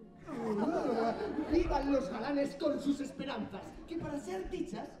 ¡Vivan los galanes con sus esperanzas! Que para ser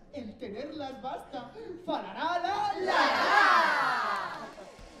dichas, el tenerlas basta. ¡Falarala, la!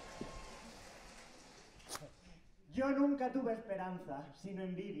 Yo nunca tuve esperanza, sino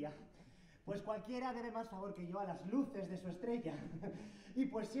envidia. Pues cualquiera debe más favor que yo a las luces de su estrella. Y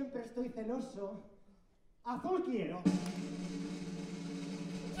pues siempre estoy celoso. ¡Azul quiero! ¡Yo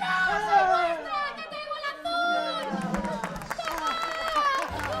soy vuestra! ¡Que tengo el azul!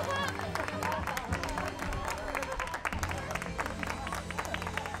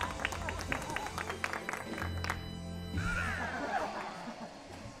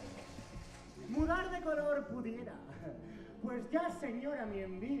 Mudar de color pudiera. Pues ya, señora, mi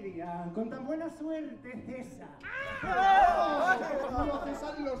envidia, con tan buena suerte cesa. No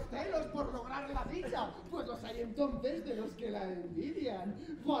cesan los celos por lograr la dicha, pues los hay entonces de los que la envidian.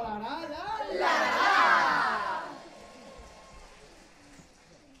 ¡Falarala, la!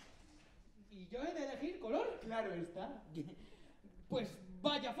 ¿Y yo he de elegir color? Claro está. Pues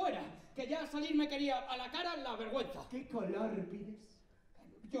vaya fuera, que ya salir me quería a la cara la vergüenza. ¿Qué color pides?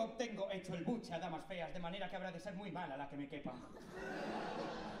 Yo tengo hecho el buche a damas feas, de manera que habrá de ser muy mala la que me quepa.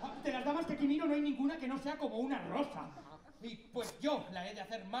 De las damas que aquí miro no hay ninguna que no sea como una rosa. Y pues yo la he de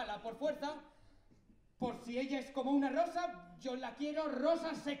hacer mala por fuerza. Por si ella es como una rosa, yo la quiero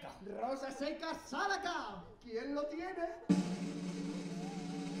rosa seca. ¡Rosa seca, sal acá! ¿Quién lo tiene?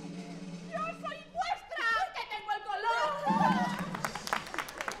 ¡Yo soy vuestra! ¡Que tengo el color!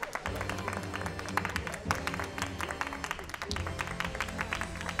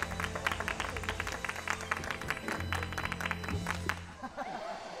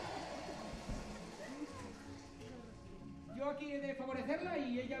 Yo aquí he de favorecerla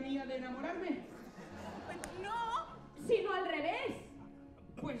y ella mía de enamorarme. No, sino al revés.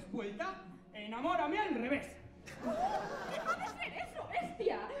 Pues vuelta, enamórame al revés. ¡Deja de ser eso,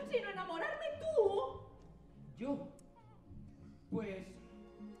 bestia! Sino enamorarme tú. ¿Yo? Pues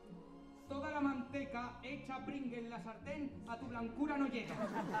toda la manteca hecha pringue en la sartén a tu blancura no llega.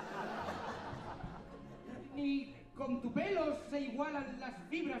 Ni con tu pelo se igualan las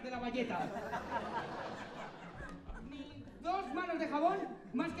fibras de la bayeta. Ni 2 manos de jabón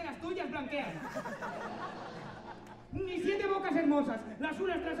más que las tuyas blanquean. Ni 7 bocas hermosas, las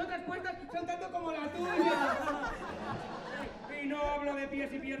unas tras otras puestas son tanto como la tuya. Y no hablo de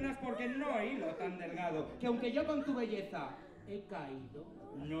pies y piernas porque no hilo tan delgado, que aunque yo con tu belleza he caído,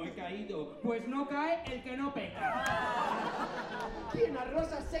 no he caído, pues no cae el que no peca. Quien a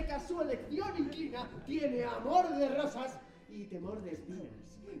rosas secas su elección inclina, tiene amor de rosas y temor de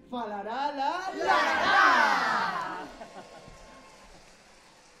espinas. ¡Falarala, la!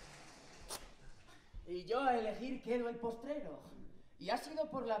 Y yo a elegir quedo el postrero. Y ha sido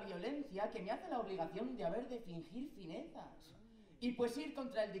por la violencia que me hace la obligación de haber de fingir finezas. Y pues ir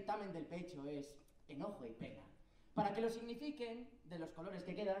contra el dictamen del pecho es enojo y pena. Para que lo signifiquen, de los colores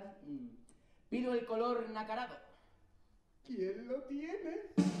que quedan, pido el color nacarado. ¿Quién lo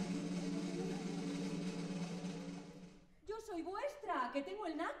tiene? Yo soy vuestra, que tengo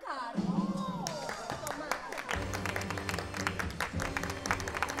el nácar.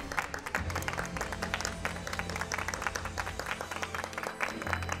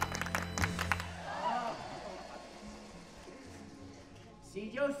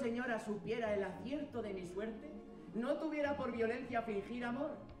 Si yo señora, supiera el acierto de mi suerte, no tuviera por violencia fingir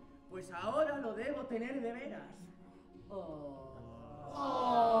amor, pues ahora lo debo tener de veras.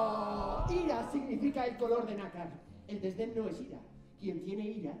 Ira significa el color de nácar. El desdén no es ira. Quien tiene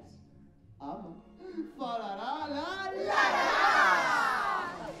iras, ama. ¡Farará, la,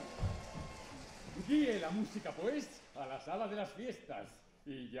 la! Guíe la música, pues, a la sala de las fiestas.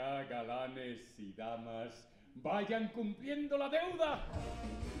 Y ya, galanes y damas, vayan cumpliendo la deuda.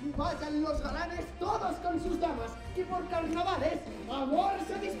 Vayan los galanes todos con sus damas, que por carnavales amor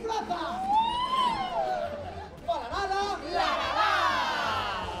se disfraza. ¡Farará, la!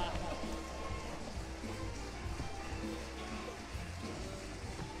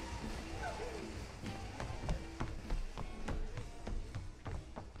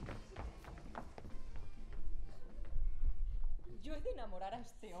 Yo he de enamorar a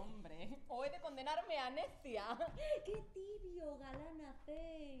este hombre, o he de condenarme a necia. ¡Qué tibio galán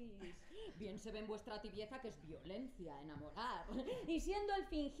hacéis! Bien se ve en vuestra tibieza que es violencia enamorar. Y siendo el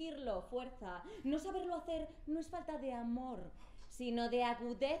fingirlo fuerza, no saberlo hacer no es falta de amor, sino de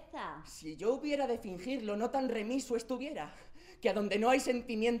agudeza. Si yo hubiera de fingirlo, no tan remiso estuviera, que a donde no hay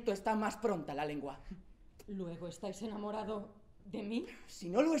sentimiento está más pronta la lengua. ¿Luego estáis enamorado de mí? Si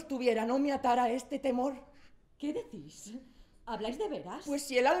no lo estuviera, no me atara este temor. ¿Qué decís? ¿Habláis de veras? Pues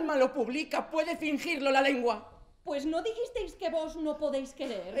si el alma lo publica, puede fingirlo la lengua. Pues no dijisteis que vos no podéis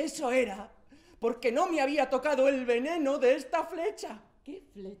querer. Eso era, porque no me había tocado el veneno de esta flecha. ¿Qué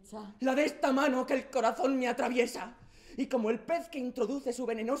flecha? La de esta mano que el corazón me atraviesa. Y como el pez que introduce su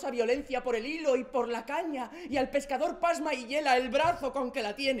venenosa violencia por el hilo y por la caña, y al pescador pasma y hiela el brazo con que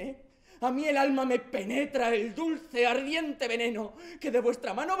la tiene, a mí el alma me penetra el dulce, ardiente veneno que de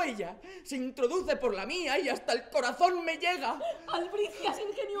vuestra mano bella se introduce por la mía y hasta el corazón me llega. ¡Albricias,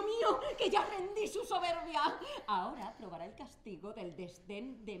 ingenio mío, que ya rendí su soberbia! Ahora probará el castigo del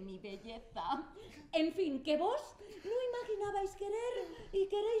desdén de mi belleza. En fin, que vos no imaginabais querer y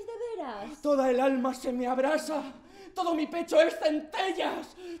queréis de veras. Toda el alma se me abrasa, todo mi pecho es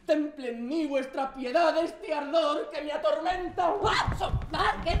centellas. Temple en mí vuestra piedad este ardor que me atormenta. ¡Ah!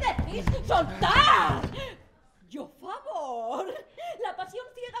 ¡Soltar! ¿Qué decís? ¡Soltar! ¡Yo favor! La pasión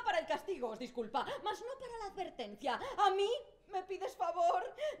ciega para el castigo, os disculpa, mas no para la advertencia. A mí me pides favor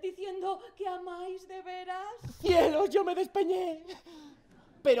diciendo que amáis de veras. ¡Cielos, yo me despeñé!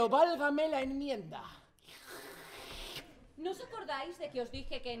 Pero válgame la enmienda. ¿No os acordáis de que os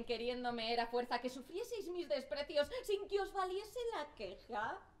dije que en queriéndome era fuerza que sufrieseis mis desprecios sin que os valiese la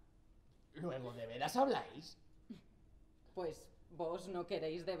queja? ¿Luego de veras habláis? Pues vos no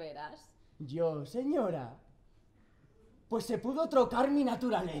queréis de veras. Yo, señora. Pues se pudo trocar mi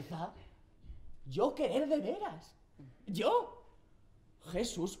naturaleza. Yo querer de veras. ¿Yo?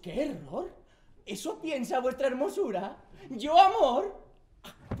 Jesús, qué error. ¿Eso piensa vuestra hermosura? ¿Yo amor?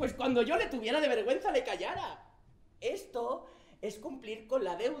 Pues cuando yo le tuviera de vergüenza le callara. Esto es cumplir con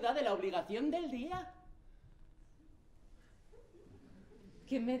la deuda de la obligación del día.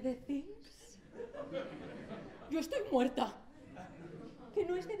 ¿Qué me decís? Yo estoy muerta. ¿Que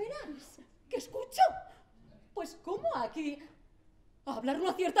no es de veras? ¿Que escucho? Pues ¿cómo aquí? A hablar no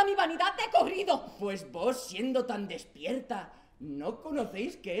acierta mi vanidad de corrido. Pues vos, siendo tan despierta, ¿no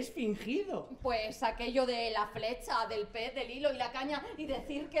conocéis que es fingido? Pues aquello de la flecha, del pez, del hilo y la caña, y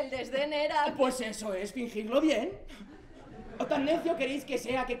decir que el desdén era... Pues eso es fingirlo bien. ¿O tan necio queréis que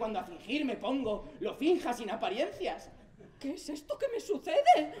sea que cuando a fingir me pongo, lo finja sin apariencias? ¿Qué es esto que me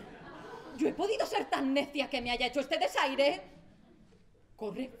sucede? ¿Yo he podido ser tan necia que me haya hecho este desaire?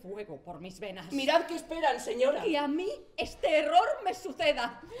 Corre fuego por mis venas. Mirad qué esperan, señora. Que a mí este error me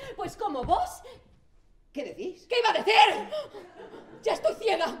suceda. Pues como vos... ¿Qué decís? ¿Qué iba a decir? ¡Ya estoy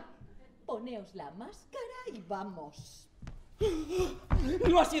ciega! Poneos la máscara y vamos.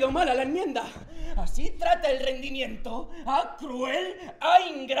 No ha sido mala la enmienda. Así trata el rendimiento. ¡Ah, cruel! ¡Ah,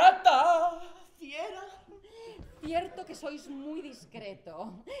 ingrata! ¡Fiera! Cierto que sois muy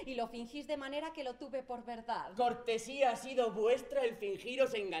discreto y lo fingís de manera que lo tuve por verdad. Cortesía ha sido vuestra el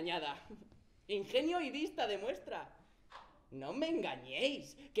fingiros engañada. Ingenio y vista demuestra. No me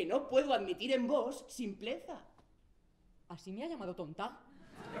engañéis, que no puedo admitir en vos simpleza. ¿Así me ha llamado tonta?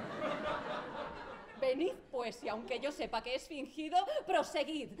 Venid, pues, y aunque yo sepa que es fingido,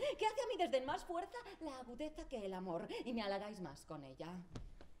 proseguid, que hace a mí desde más fuerza la agudeza que el amor, y me halagáis más con ella.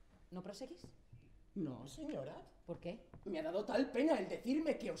 ¿No proseguís? No, señora. ¿Por qué? Me ha dado tal pena el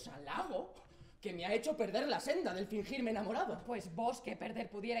decirme que os halago, que me ha hecho perder la senda del fingirme enamorado. Pues vos que perder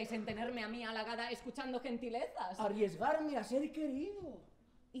pudierais en tenerme a mí halagada escuchando gentilezas. Arriesgarme a ser querido.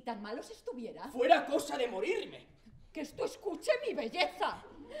 ¿Y tan malos estuviera? Fuera cosa de morirme. Que esto escuche mi belleza.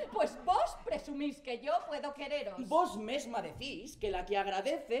 Pues vos presumís que yo puedo quereros. Vos mesma decís que la que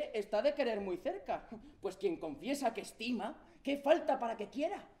agradece está de querer muy cerca. Pues quien confiesa que estima, ¿qué falta para que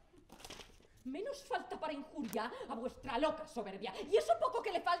quiera? Menos falta para injuria a vuestra loca soberbia. Y eso poco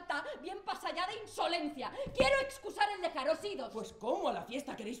que le falta, bien pasa ya de insolencia. Quiero excusar el dejaros idos. Pues ¿cómo a la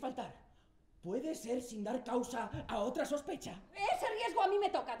fiesta queréis faltar? ¿Puede ser sin dar causa a otra sospecha? Ese riesgo a mí me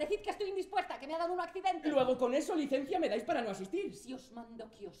toca. Decid que estoy indispuesta, que me ha dado un accidente. Luego con eso licencia me dais para no asistir. Si os mando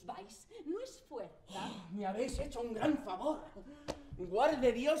que os vais, no es fuerza. Me habéis hecho un gran favor.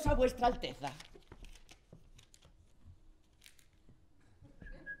 Guarde Dios a vuestra alteza.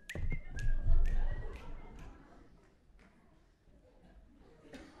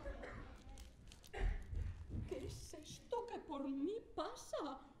 ¿Qué es esto que por mí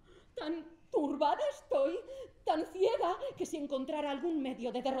pasa? Tan turbada estoy, tan ciega, que si encontrara algún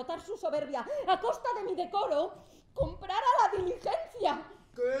medio de derrotar su soberbia a costa de mi decoro, comprara la diligencia.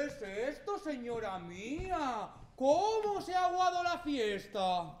 ¿Qué es esto, señora mía? ¿Cómo se ha aguado la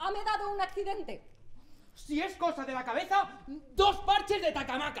fiesta? Me ha dado un accidente. Si es cosa de la cabeza, 2 parches de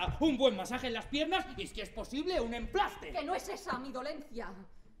tacamaca, un buen masaje en las piernas y, si es posible, un emplaste. Que no es esa mi dolencia,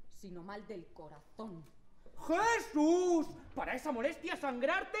 sino mal del corazón. ¡Jesús! Para esa molestia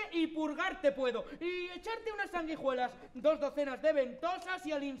sangrarte y purgarte puedo. Y echarte unas sanguijuelas, 2 docenas de ventosas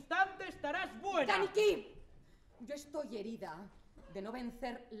y al instante estarás buena. ¡Caniquí! Yo estoy herida de no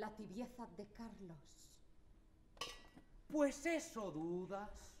vencer la tibieza de Carlos. Pues eso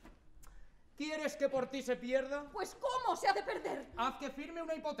dudas. ¿Quieres que por ti se pierda? Pues ¿cómo se ha de perder? Haz que firme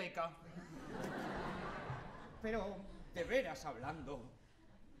una hipoteca. Pero, de veras hablando,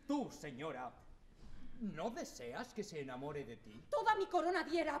 tú, señora, ¿no deseas que se enamore de ti? Toda mi corona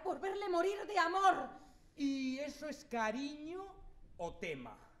diera por verle morir de amor. ¿Y eso es cariño o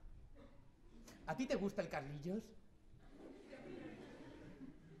tema? ¿A ti te gusta el Carlillos?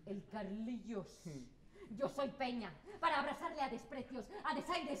 El Carlillos. Yo soy Peña. Para abrazarle a desprecios, a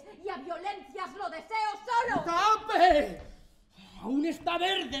desaires y a violencias lo deseo solo. ¡Tape! Aún está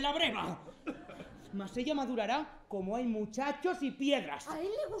verde la breva. Mas ella madurará como hay muchachos y piedras. ¿A él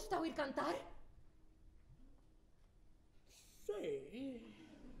le gusta oír cantar? Sí,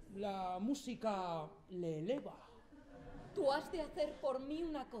 la música le eleva. Tú has de hacer por mí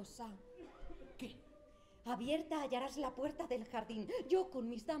una cosa. ¿Qué? Abierta hallarás la puerta del jardín. Yo con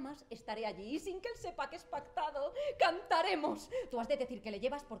mis damas estaré allí y sin que él sepa que es pactado, cantaremos. Tú has de decir que le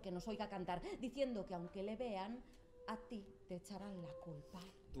llevas porque nos oiga cantar, diciendo que aunque le vean, a ti te echarán la culpa.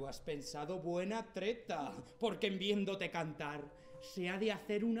 Tú has pensado buena treta, porque en viéndote cantar se ha de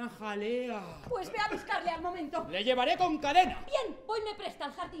hacer una jalea. Pues ve a buscarle al momento. Le llevaré con cadena. Bien, voy me presta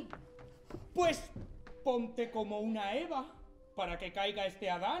al jardín. Pues ponte como una Eva, para que caiga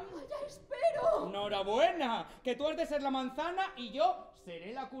este Adán. ¡Ya espero! ¡Enhorabuena! Que tú has de ser la manzana y yo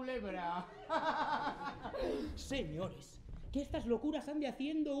seré la culebra. Señores, que estas locuras han de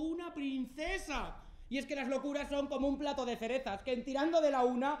haciendo una princesa. Y es que las locuras son como un plato de cerezas, que en tirando de la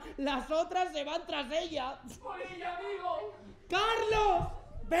una, las otras se van tras ella. ¡Polilla, amigo! ¡Carlos!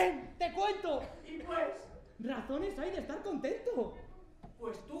 ¡Ven, te cuento! Y pues, Razones hay de estar contento.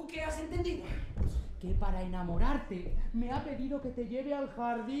 pues tú, ¿qué has entendido? Que para enamorarte me ha pedido que te lleve al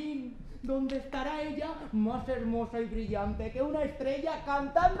jardín, donde estará ella más hermosa y brillante que una estrella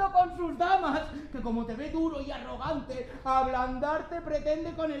cantando con sus damas, que como te ve duro y arrogante, ablandarte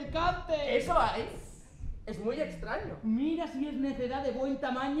pretende con el cante. ¿Eso hay? Es muy extraño. Mira si es necedad de buen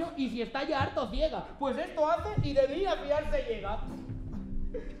tamaño y si está ya harto ciega, pues esto hace y de mí a fiarse llega.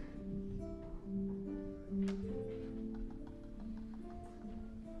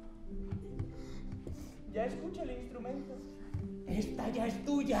 Ya escucho el instrumento. Esta ya es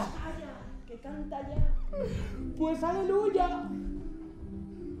tuya. Calla, que canta ya. Pues aleluya.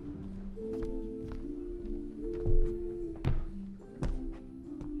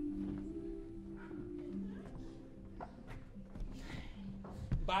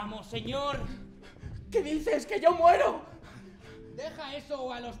 Vamos, señor. ¿Qué dices? ¡Que yo muero! Deja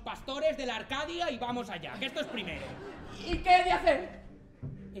eso a los pastores de la Arcadia y vamos allá, que esto es primero. ¿Y qué he de hacer?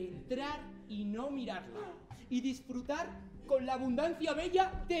 Entrar y no mirarla. Y disfrutar con la abundancia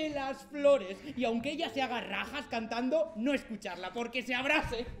bella de las flores. Y aunque ella se haga rajas cantando, no escucharla, porque se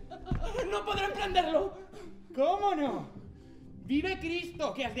abrase. ¡No podré emprenderlo! ¿Cómo no? ¡Vive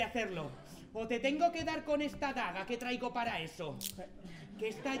Cristo, que has de hacerlo! O te tengo que dar con esta daga que traigo para eso. Que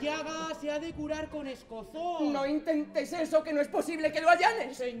esta llaga se ha de curar con escozor. No intentes eso, que no es posible que lo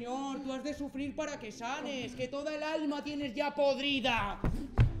allanes. Señor, tú has de sufrir para que sanes, que toda el alma tienes ya podrida.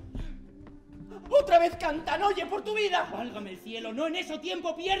 ¡Otra vez cantan! ¡Oye, por tu vida! ¡Válgame el cielo! ¡No en eso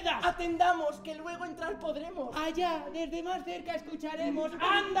tiempo pierdas! Atendamos, que luego entrar podremos. Allá, desde más cerca escucharemos.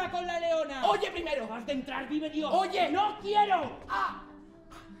 ¡Anda con la leona! ¡Oye primero! ¡Has de entrar, vive Dios! ¡Oye! ¡No quiero! ¡Ah!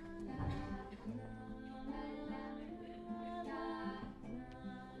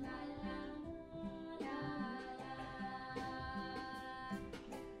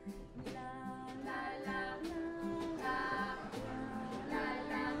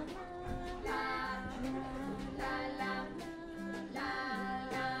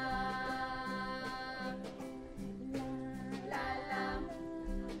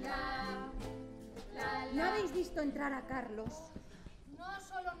 ¿No habéis visto entrar a Carlos? No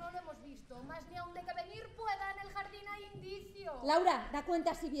solo no lo hemos visto, más ni aun de que venir pueda, en el jardín hay indicio. Laura, da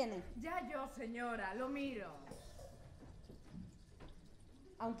cuenta si viene. Ya yo, señora, lo miro.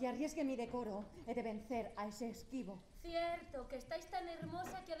 Aunque arriesgue mi decoro, he de vencer a ese esquivo. Cierto, que estáis tan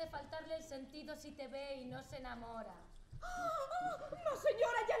hermosa que ha de faltarle el sentido si te ve y no se enamora. ¡No,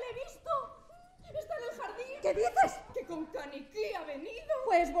 señora, ya le he visto! ¡Está en el jardín! ¿Qué dices? ¡Que con caniquí ha venido!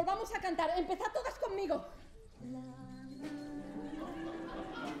 Pues volvamos a cantar. Empezad todas conmigo.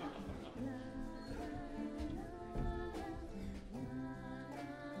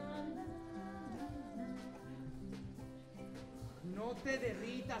 No te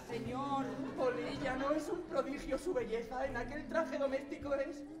derritas, señor. Polilla, ¿no es un prodigio su belleza? En aquel traje doméstico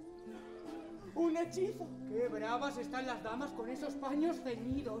es un hechizo. Qué bravas están las damas con esos paños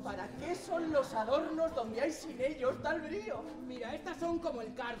ceñidos. ¿Para qué son los adornos donde hay sin ellos tal brío? Mira, estas son como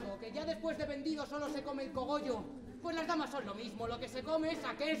el cardo, que ya después de vendido solo se come el cogollo. Pues las damas son lo mismo, lo que se come es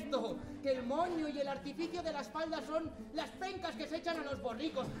aquesto, que el moño y el artificio de la espalda son las pencas que se echan a los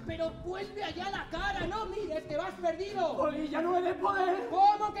borricos. Pero vuelve allá la cara, no mires, que vas perdido. Polilla, no he de poder.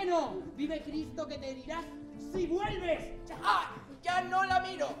 ¿Cómo que no? Vive Cristo que te herirás si vuelves. ¡Ah! ¡Ya no la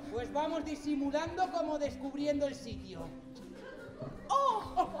miro! Pues vamos disimulando como descubriendo el sitio.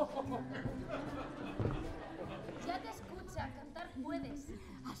 ¡Oh! Ya te escucha, cantar puedes.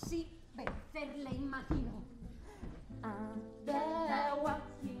 Así vencerle imagino.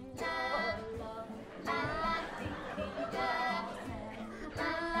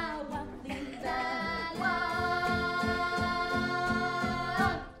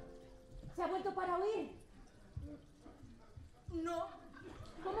 ¿Se ha vuelto para oír? No.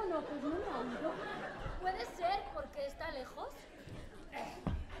 ¿Cómo no? Pues no me ha oído. ¿Puede ser porque está lejos?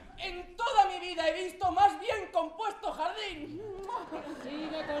 En toda mi vida he visto más bien compuesto jardín.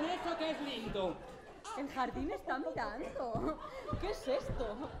 Sigue con eso que es lindo. El jardín está mirando. ¿Qué es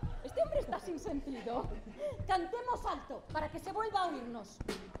esto? Este hombre está sin sentido. Cantemos alto para que se vuelva a oírnos.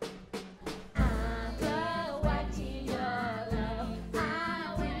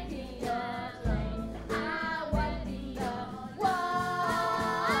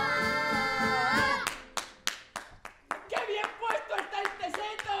 ¡Qué bien puesto está este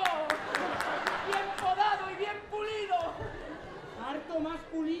seto! ¡Bien podado y bien pulido! Harto más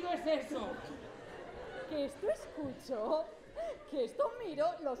pulido es eso. Que esto escucho, que esto miro,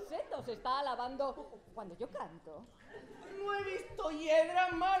 los setos está alabando cuando yo canto. No he visto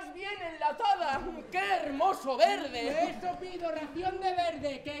hiedra, más bien enlatada. ¡Qué hermoso verde! Eso pido, ración de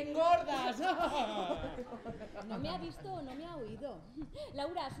verde, que engordas. No me ha visto o no me ha oído.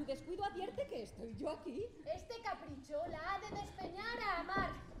 Laura, su descuido advierte que estoy yo aquí. Este capricho la ha de despeñar a amar.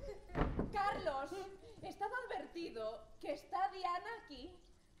 Carlos, estaba advertido que está Diana aquí.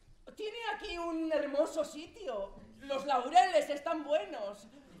 Tiene aquí un hermoso sitio. Los laureles están buenos.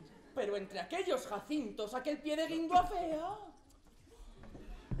 Pero entre aquellos jacintos, aquel pie de guinda fea.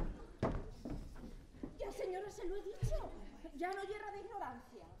 Ya, señora, se lo he dicho. Ya no hierra de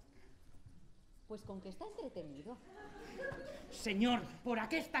ignorancia. Pues con que está entretenido. Señor, por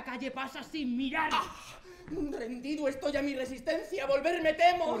aquesta calle pasa sin mirar. Rendido estoy a mi resistencia, volverme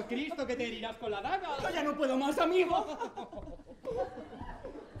temo. Por Cristo que te herirás con la daga. Yo ya no puedo más, amigo.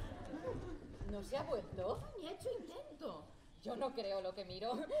 ¿No se ha vuelto? Ni he hecho intento. Yo no creo lo que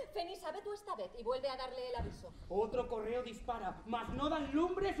miro. Feni, sabe tú esta vez y vuelve a darle el aviso. Otro correo dispara, mas no dan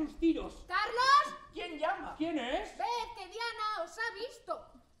lumbre sus tiros. ¡Carlos! ¿Quién llama? ¿Quién es? Ved que Diana os ha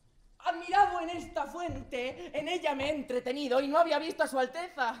visto. Admirado en esta fuente, en ella me he entretenido y no había visto a su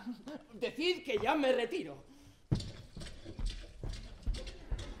Alteza. Decid que ya me retiro.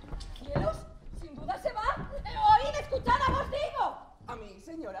 ¿Cielos? Sin duda se va. Oíd, escuchad, a vos digo. ¿A mí,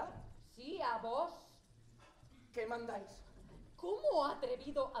 señora? Sí, a vos. ¿Qué mandáis? ¿Cómo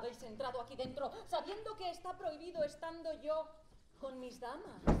atrevido habéis entrado aquí dentro, sabiendo que está prohibido estando yo con mis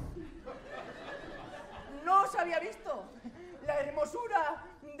damas? No os había visto. La hermosura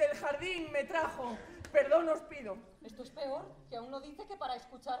del jardín me trajo. Perdón os pido. Esto es peor, que aún no dice que para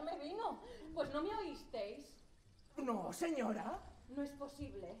escucharme vino. Pues no me oísteis. No, señora. No es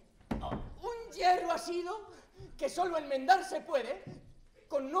posible. Un hierro ha sido que solo enmendar se puede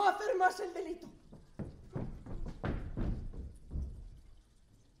con no hacer más el delito.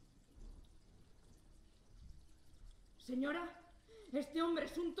 Señora, este hombre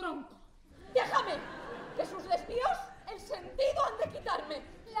es un tronco. ¡Déjame! ¡Que sus desvíos el sentido han de quitarme!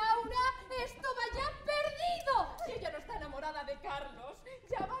 ¡Laura, esto va ya perdido! Si ella no está enamorada de Carlos,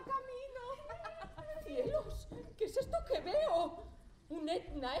 ya va camino. ¡Cielos! ¿Qué es esto que veo? Un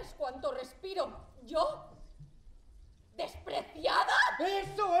Etna es cuanto respiro. ¿Yo? ¿Despreciada?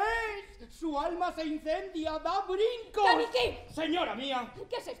 ¡Eso es! ¡Su alma se incendia, da brincos! ¡Caniquí! ¡Señora mía!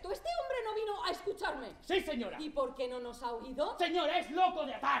 ¿Qué es esto? Este hombre no vino a escucharme. ¡Sí, señora! ¿Y por qué no nos ha oído? ¡Señora, es loco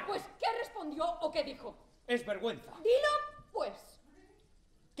de atar! Pues, ¿qué respondió o qué dijo? Es vergüenza. Dilo, pues.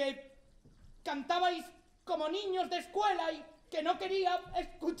 Que cantabais como niños de escuela y que no quería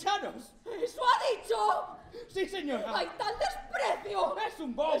escucharos. ¡Eso ha dicho! Sí, señora. ¡Hay tal desprecio! ¡Es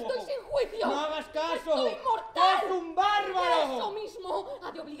un bobo! ¡Estoy sin juicio! ¡No hagas caso! ¡Estoy mortal! ¡Es un bárbaro! Eso mismo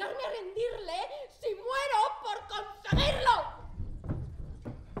ha de obligarme a rendirle si muero por conseguirlo.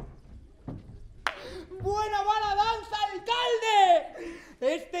 ¡Buena va la danza, alcalde!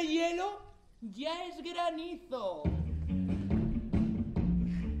 Este hielo ya es granizo.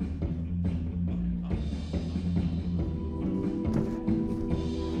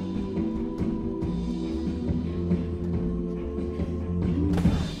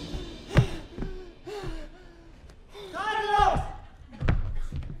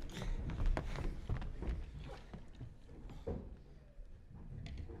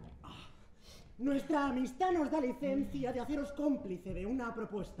 Nuestra amistad nos da licencia de haceros cómplice de una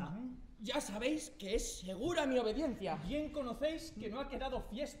propuesta. Ya sabéis que es segura mi obediencia. Bien conocéis que no ha quedado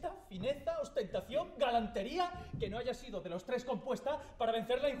fiesta, fineza, ostentación, galantería que no haya sido de los tres compuesta para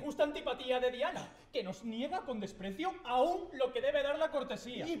vencer la injusta antipatía de Diana, que nos niega con desprecio aún lo que debe dar la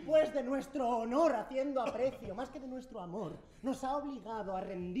cortesía. Y pues de nuestro honor haciendo aprecio, más que de nuestro amor, nos ha obligado a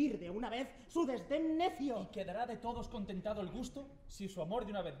rendir de una vez su desdén necio. ¿Y quedará de todos contentado el gusto si su amor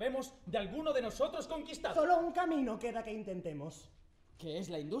de una vez vemos de alguno de nosotros conquistado? Solo un camino queda que intentemos. ¿Qué es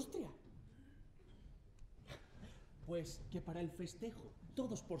la industria? Pues que para el festejo,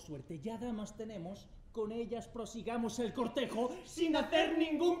 todos por suerte ya damas tenemos, con ellas prosigamos el cortejo sin hacer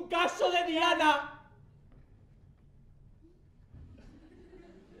ningún caso de Diana.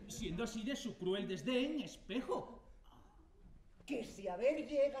 Siendo así de su cruel desdén espejo. Que si a ver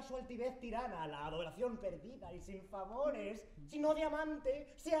llega su altivez tirana a la adoración perdida y sin favores, sino de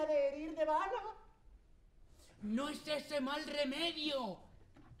amante, se ha de herir de vana. No es ese mal remedio.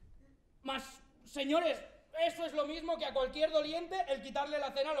 Mas, señores, eso es lo mismo que a cualquier doliente el quitarle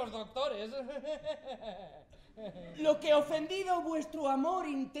la cena a los doctores. Lo que ofendido vuestro amor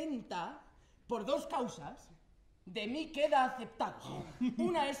intenta, por dos causas, de mí queda aceptado.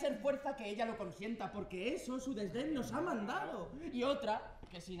 Una es ser fuerza que ella lo consienta, porque eso su desdén nos ha mandado. Y otra,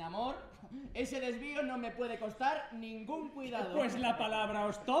 que sin amor, ese desvío no me puede costar ningún cuidado. Pues la palabra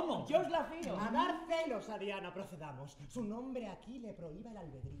os tomo. Yo os la fío. A dar celos a Diana procedamos. Su nombre aquí le prohíbe el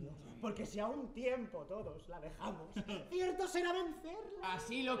albedrío, porque si a un tiempo todos la dejamos, cierto será vencerla.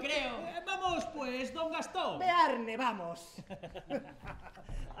 Así lo creo. Vamos pues, don Gastón. Bearne, vamos.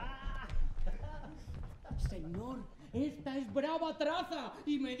 Señor, esta es brava traza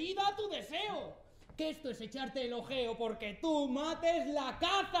y medida a tu deseo. Que esto es echarte el ojeo porque tú mates la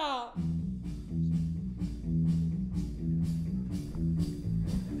caza.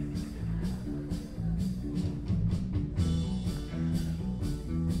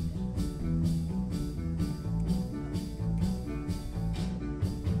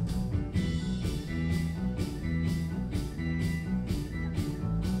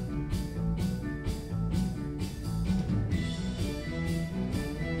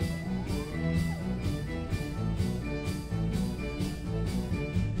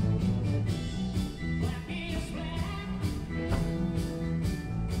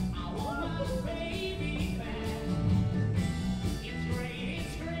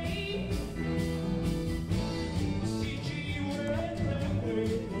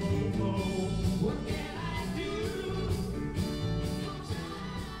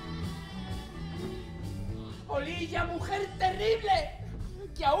 ¡Polilla, mujer terrible!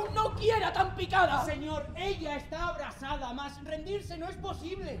 ¡Que aún no quiera tan picada! Señor, ella está abrasada, mas rendirse no es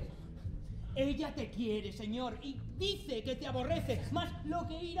posible. Ella te quiere, señor, y dice que te aborrece, mas lo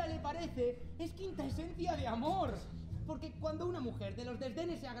que ira le parece es quinta esencia de amor. Porque cuando una mujer de los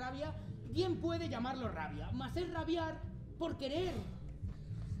desdenes se agravia, bien puede llamarlo rabia, mas es rabiar por querer.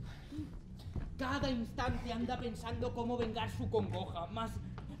 Cada instante anda pensando cómo vengar su congoja, mas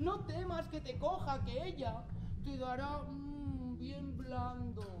no temas que te coja, que ella te dará bien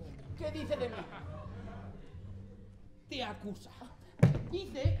blando. ¿Qué dice de mí? Te acusa.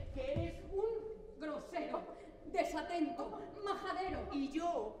 Dice que eres un Grosero, desatento, majadero. Y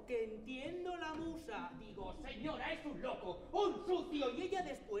yo, que entiendo la musa, digo, señora, es un loco, un sucio, y ella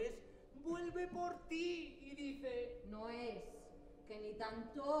después vuelve por ti y dice... No es que ni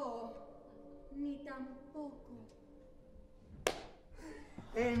tanto, ni tampoco.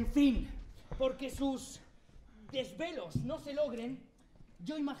 En fin, porque sus desvelos no se logren,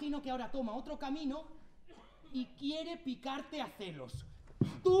 yo imagino que ahora toma otro camino y quiere picarte a celos.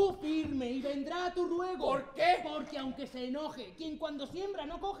 Tú firme y vendrá a tu ruego. ¿Por qué? Porque aunque se enoje, quien cuando siembra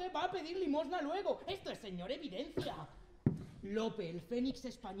no coge va a pedir limosna luego. Esto es, señor, evidencia. Lope, el fénix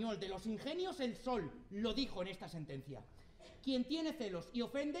español de los ingenios El Sol, lo dijo en esta sentencia. Quien tiene celos y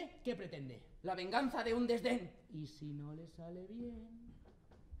ofende, ¿qué pretende? La venganza de un desdén. Y si no le sale bien...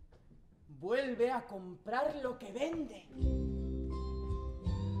 Vuelve a comprar lo que vende.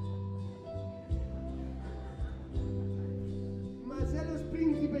 Mas ya los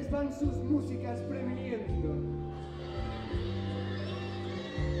príncipes van sus músicas previniendo.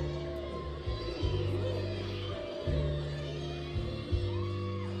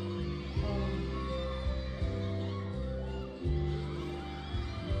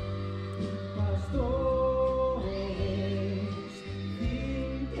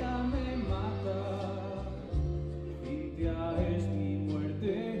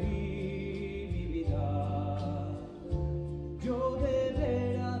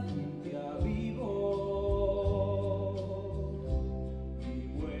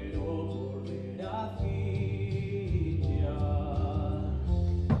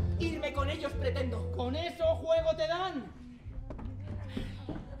 Pretendo. ¿Con eso juego te dan?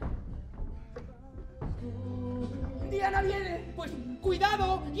 ¡Diana viene! Pues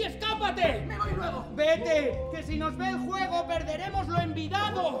cuidado y escápate. ¡Me voy luego! Vete, que si nos ve el juego perderemos lo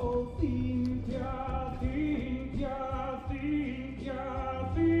envidado. Cintia, Cintia,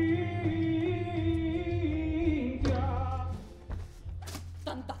 Cintia, Cintia.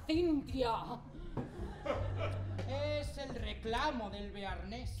 ¡Tanta Cintia! Es el reclamo del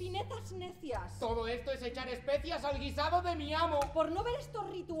bearnés. Finezas necias. Todo esto es echar especias al guisado de mi amo. Por no ver estos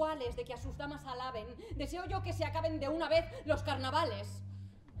rituales de que a sus damas alaben, deseo yo que se acaben de una vez los carnavales.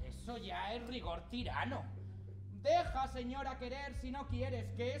 Eso ya es rigor tirano. Deja, señora, querer si no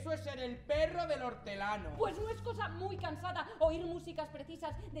quieres, que eso es ser el perro del hortelano. Pues no es cosa muy cansada oír músicas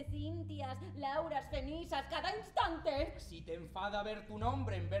precisas de Cintias, Lauras, Fenisas, cada instante. Si te enfada ver tu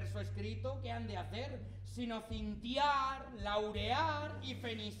nombre en verso escrito, ¿qué han de hacer? Sino cintiar, laurear y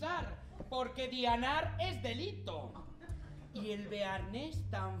fenisar, porque dianar es delito. Y el bearnés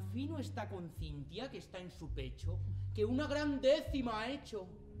tan fino está con Cintia, que está en su pecho, que una gran décima ha hecho.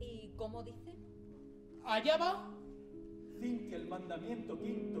 ¿Y cómo dice? Allá va. Cintia el mandamiento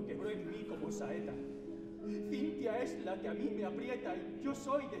quinto quebró en mí como saeta. Cintia es la que a mí me aprieta y yo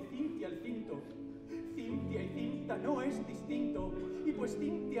soy de Cintia el cinto. Cintia y cinta no es distinto, y pues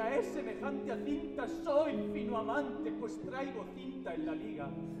Cintia es semejante a cinta, soy fino amante, pues traigo cinta en la liga.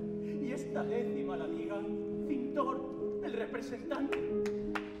 Y esta décima la liga, cintor, el representante.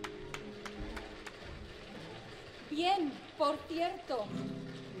 Bien, por cierto.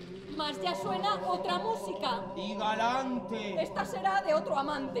 Mas ya suena otra música. ¡Y galante! Esta será de otro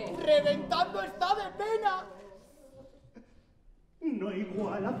amante. ¡Reventando está de pena! No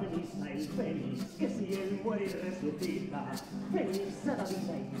iguala Felisa el Fénix, que si él muere y resucita. Felisa da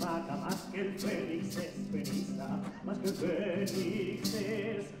vida y mata, más que el Fénix es Felisa, más que el Fénix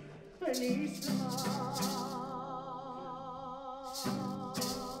es Felisa.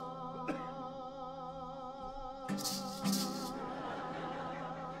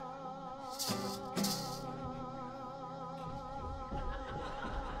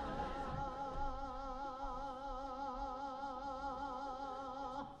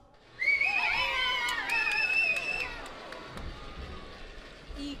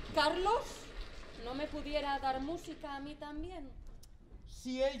 ¿Carlos? ¿No me pudiera dar música a mí también?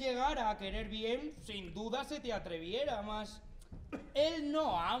 Si él llegara a querer bien, sin duda se te atreviera, mas él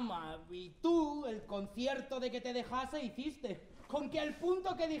no ama, y tú el concierto de que te dejase hiciste, con que al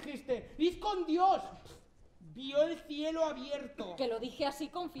punto que dijiste, ¡id con Dios!, vio el cielo abierto. Que lo dije así,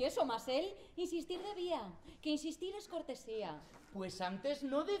 confieso, mas él insistir debía, que insistir es cortesía. Pues antes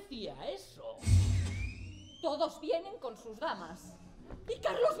no decía eso. Todos vienen con sus damas. ¿Y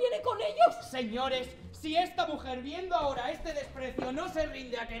Carlos viene con ellos? Señores, si esta mujer, viendo ahora este desprecio, no se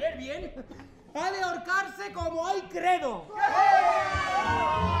rinde a querer bien, ha de ahorcarse como hay credo.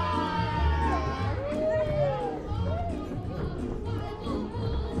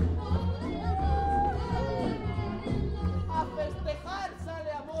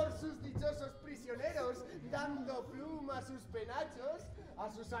 dando pluma a sus penachos, a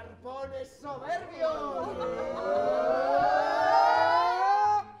sus arpones soberbios.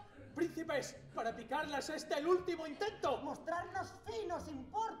 Príncipes, para picarlas el último intento. Mostrarnos finos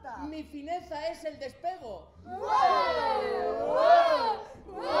importa. Mi fineza es el despego.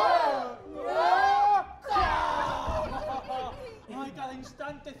 Ay, cada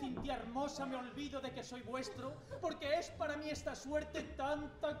instante, Cintia hermosa, me olvido de que soy vuestro, porque es para mí esta suerte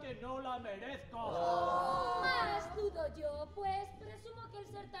tanta que no la merezco. Más dudo yo, pues presumo que el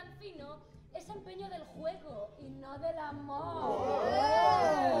ser tan fino es empeño del juego y no del amor.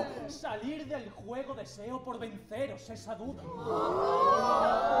 Salir del juego deseo por venceros esa duda.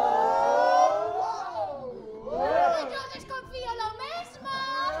 ¡Pero yo desconfío lo mismo!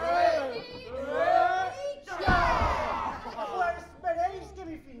 Pues veréis que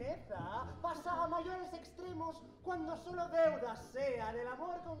mi fineza pasa a mayores extremos cuando solo deudas sean el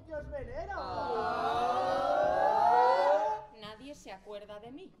amor con que os venero. Nadie se acuerda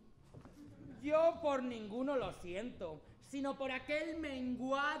de mí. Yo por ninguno lo siento, sino por aquel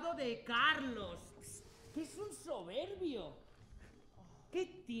menguado de Carlos, que es un soberbio.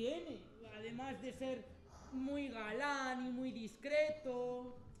 ¿Qué tiene? Además de ser muy galán y muy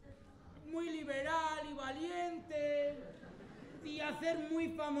discreto, muy liberal y valiente, y hacer muy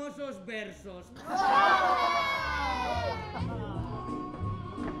famosos versos.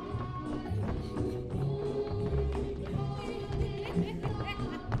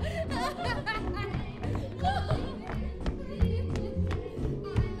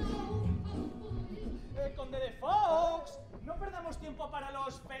 Conde de Fox, no perdamos tiempo para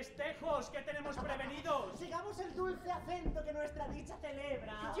los festejos que tenemos prevenidos. Sigamos el dulce acento que nuestra dicha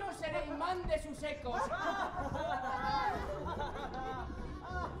celebra. Yo seré imán de sus ecos.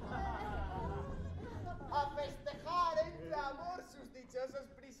 A festejar entre amor sus dichosos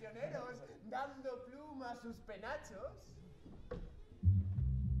prisioneros, dando pluma a sus penachos,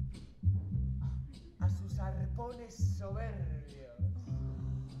 a sus arpones soberbios.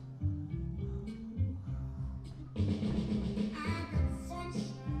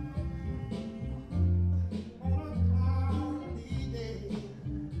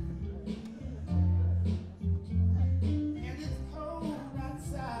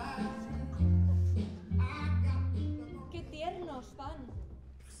 ¡Qué tiernos van!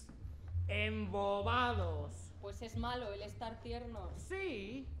 Embobados. Pues es malo el estar tiernos.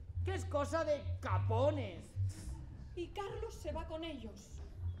 Sí, que es cosa de capones. Y Carlos se va con ellos.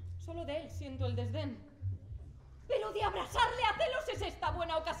 Solo de él siento el desdén. Pero de abrazarle a celos es esta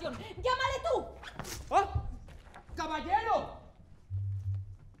buena ocasión. ¡Llámale tú! ¡Oh! ¡Caballero!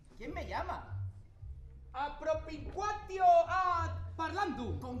 ¿Quién me llama? A propinquatio a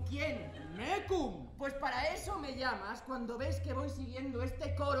parlandu. ¿Con quién? Mecum. Pues para eso me llamas cuando ves que voy siguiendo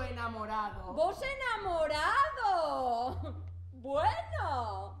este coro enamorado. ¡Vos enamorado!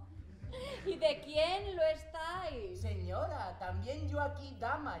 Bueno. ¿Y de quién lo estáis? Señora, también yo aquí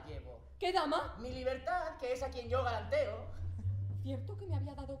dama llevo. ¿Qué dama? Mi libertad, que es a quien yo galanteo. Cierto que me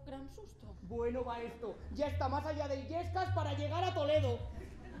había dado gran susto. Bueno va esto. Ya está más allá de Illescas para llegar a Toledo.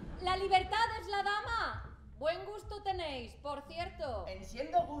 La libertad es la dama. Buen gusto tenéis, por cierto. En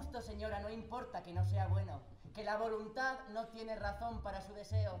siendo gusto, señora, no importa que no sea bueno. Que la voluntad no tiene razón para su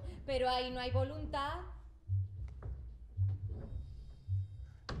deseo. Pero ahí no hay voluntad.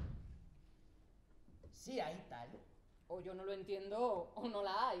 Sí hay tal. O yo no lo entiendo o no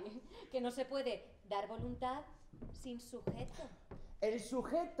la hay. Que no se puede dar voluntad sin sujeto. El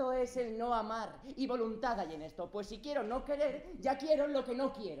sujeto es el no amar, y voluntad hay en esto, pues si quiero no querer, ya quiero lo que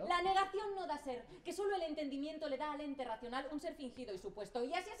no quiero. La negación no da ser, que solo el entendimiento le da al ente racional un ser fingido y supuesto,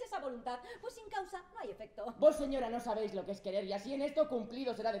 y así es esa voluntad, pues sin causa no hay efecto. Vos, señora, no sabéis lo que es querer, y así en esto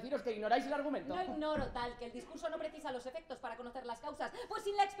cumplido será deciros que ignoráis el argumento. No ignoro tal, que el discurso no precisa los efectos para conocer las causas, pues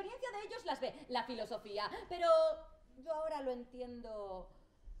sin la experiencia de ellos las ve la filosofía, pero yo ahora lo entiendo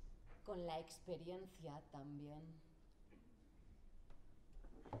con la experiencia también.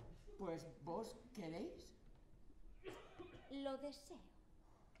 Pues, ¿vos queréis? Lo deseo.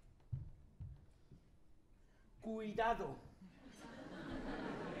 Cuidado.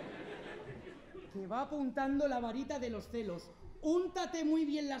 Que va apuntando la varita de los celos. Úntate muy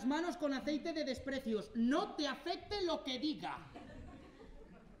bien las manos con aceite de desprecios. No te afecte lo que diga.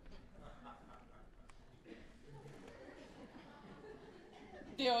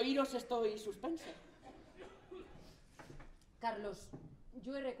 De oíros estoy suspenso. Carlos,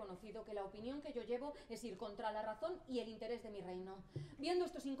 yo he reconocido que la opinión que yo llevo es ir contra la razón y el interés de mi reino. Viendo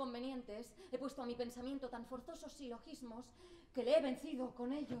estos inconvenientes, he puesto a mi pensamiento tan forzosos silogismos que le he vencido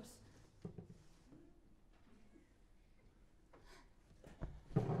con ellos.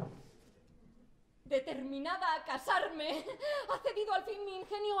 determinada a casarme, ha cedido al fin mi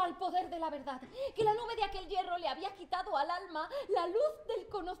ingenio al poder de la verdad, que la nube de aquel hierro le había quitado al alma la luz del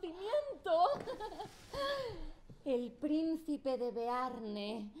conocimiento. El príncipe de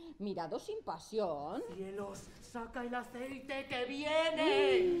Bearne, mirado sin pasión... ¡Cielos, saca el aceite que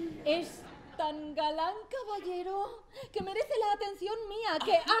viene! Es tan galán, caballero, que merece la atención mía,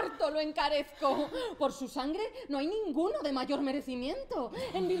 que harto lo encarezco. Por su sangre no hay ninguno de mayor merecimiento.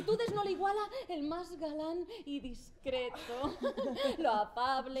 En virtudes no le iguala el más galán y discreto. Lo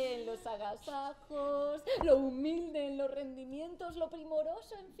afable en los agasajos, lo humilde en los rendimientos, lo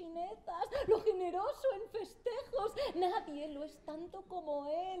primoroso en finezas, lo generoso en festejos. Nadie lo es tanto como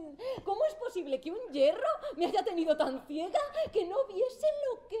él. ¿Cómo es posible que un hierro me haya tenido tan ciega que no viese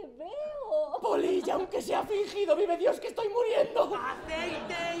lo que veo? Polilla, aunque sea fingido, vive Dios que estoy muriendo.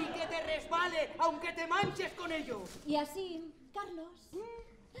 ¡Aceite y que te resbale, aunque te manches con ello! Y así, Carlos,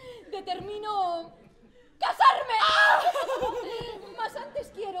 determino casarme. Mas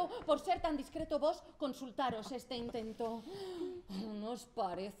antes quiero, por ser tan discreto vos, consultaros este intento. ¿No os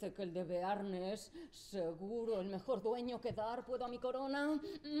parece que el de Bearne es seguro el mejor dueño que dar puedo a mi corona?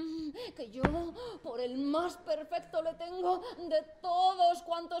 Que yo, por el más perfecto le tengo de todos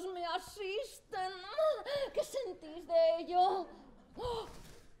cuantos me asisten. ¿Qué sentís de ello? ¡Oh!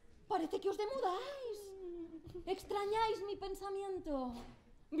 Parece que os demudáis. ¿Extrañáis mi pensamiento?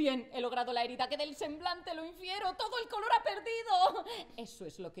 Bien, he logrado la herida que del semblante lo infiero, todo el color ha perdido. Eso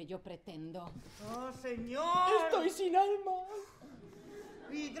es lo que yo pretendo. ¡Oh, señor! ¡Estoy sin alma!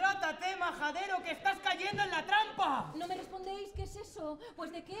 ¡Hidrátate, majadero, que estás cayendo en la trampa! ¿No me respondéis qué es eso?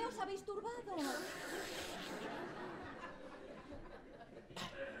 Pues ¿de qué os habéis turbado?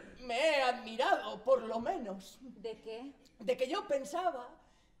 Me he admirado, por lo menos. ¿De qué? De que yo pensaba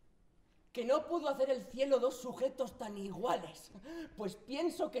que no pudo hacer el cielo dos sujetos tan iguales, pues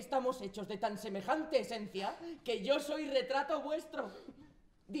pienso que estamos hechos de tan semejante esencia que yo soy retrato vuestro.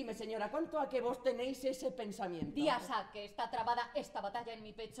 Dime, señora, ¿cuánto a que vos tenéis ese pensamiento? Días a que está trabada esta batalla en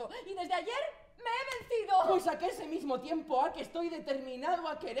mi pecho y desde ayer me he vencido. Pues a que ese mismo tiempo a que estoy determinado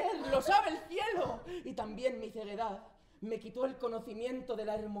a querer, lo sabe el cielo. Y también mi ceguedad me quitó el conocimiento de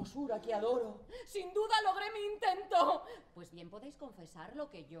la hermosura que adoro. Sin duda logré mi intento. Pues bien podéis confesar lo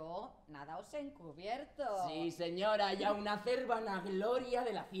que yo nada os he encubierto. Sí, señora, ya una hacer vanagloria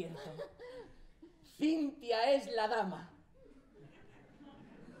del acierto. Cintia es la dama.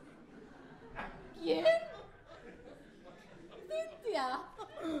 ¿Quién? ¡Cintia!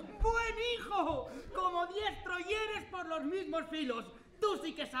 ¡Buen hijo! Como diestro hieres por los mismos filos. ¡Tú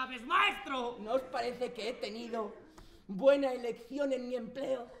sí que sabes, maestro! ¿No os parece que he tenido buena elección en mi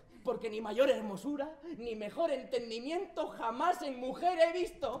empleo? Porque ni mayor hermosura, ni mejor entendimiento jamás en mujer he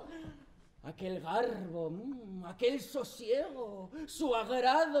visto. Aquel garbo, aquel sosiego, su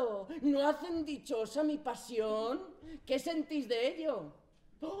agrado, ¿no hacen dichosa mi pasión? ¿Qué sentís de ello?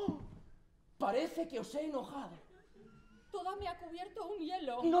 ¡Oh! Parece que os he enojado. Toda me ha cubierto un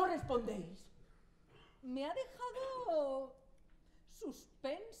hielo. No respondéis. Me ha dejado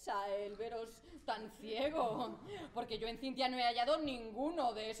suspensa el veros tan ciego, porque yo en Cintia no he hallado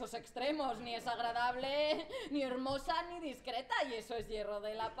ninguno de esos extremos, ni es agradable, ni hermosa, ni discreta, y eso es hierro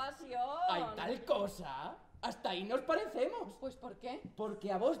de la pasión. ¿Hay tal cosa? Hasta ahí nos parecemos. ¿Pues por qué?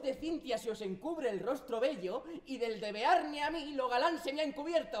 Porque a vos de Cintia se os encubre el rostro bello y del de Bearne a mí lo galán se me ha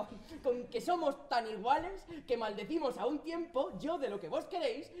encubierto. Con que somos tan iguales que maldecimos a un tiempo yo de lo que vos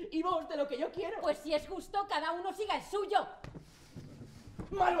queréis y vos de lo que yo quiero. Pues si es justo, cada uno siga el suyo.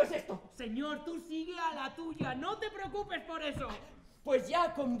 ¡Malo es esto! Señor, tú sigue a la tuya, no te preocupes por eso. Pues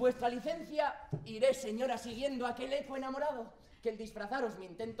ya, con vuestra licencia, iré, señora, siguiendo aquel eco enamorado. Que el disfrazaros mi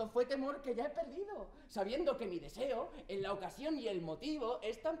intento fue temor que ya he perdido, sabiendo que mi deseo, en la ocasión y el motivo,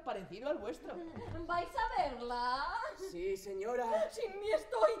 es tan parecido al vuestro. ¿Vais a verla? Sí, señora. Sin mí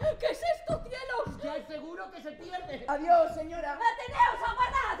estoy. ¿Qué es esto, cielos? Ya es seguro que se pierde. Adiós, señora. ¡Ateneos,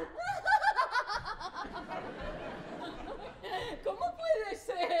 aguardad! ¿Cómo puede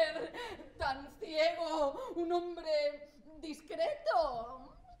ser tan ciego un hombre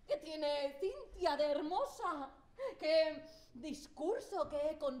discreto? ¿Qué tiene Cintia de hermosa? ¿Qué discurso,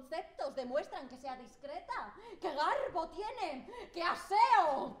 qué conceptos demuestran que sea discreta? ¿Qué garbo tiene? ¿Qué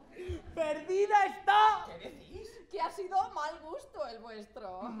aseo? ¡Perdida está! ¿Qué decís? Que ha sido mal gusto el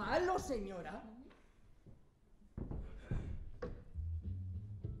vuestro. ¿Malo, señora?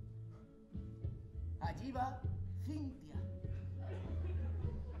 Allí va Cintia.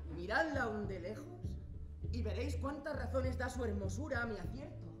 Miradla aún de lejos y veréis cuántas razones da su hermosura a mi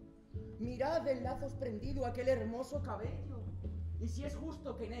acierto. Mirad en lazos prendido aquel hermoso cabello. Y si es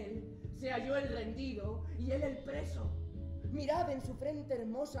justo que en él sea yo el rendido y él el preso, Mirad en su frente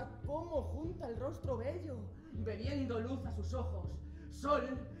hermosa cómo junta el rostro bello, bebiendo luz a sus ojos,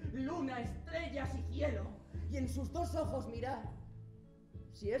 sol, luna, estrellas y cielo. Y en sus dos ojos mirad,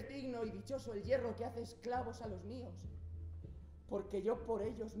 si es digno y dichoso el hierro que hace esclavos a los míos, porque yo por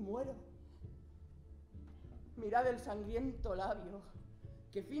ellos muero. Mirad el sangriento labio,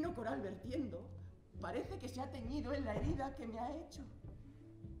 que fino coral vertiendo, parece que se ha teñido en la herida que me ha hecho.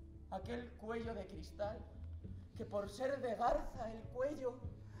 Aquel cuello de cristal, que por ser de garza el cuello,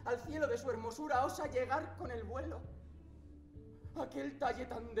 al cielo de su hermosura osa llegar con el vuelo. Aquel talle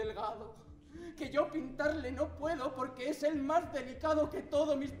tan delgado, que yo pintarle no puedo porque es el más delicado que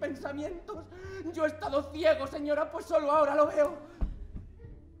todos mis pensamientos. Yo he estado ciego, señora, pues solo ahora lo veo.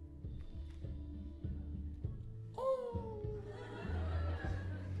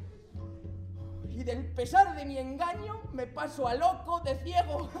 Y del pesar de mi engaño me paso a loco de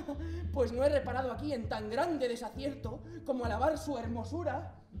ciego, pues no he reparado aquí en tan grande desacierto como alabar su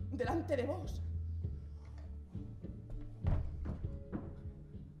hermosura delante de vos.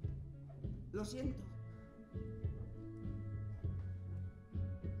 Lo siento.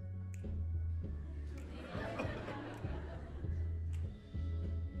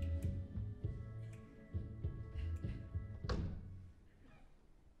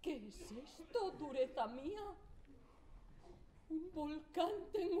 ¿Qué es esto, dureza mía? Un volcán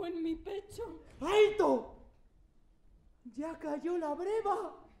tengo en mi pecho. ¡Alto! Ya cayó la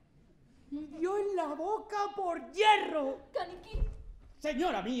breva y dio en la boca por hierro. ¡Caniquí!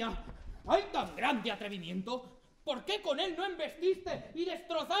 Señora mía, ¿hay tan grande atrevimiento? ¿Por qué con él no embestiste y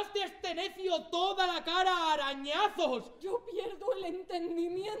destrozaste a este necio toda la cara a arañazos? Yo pierdo el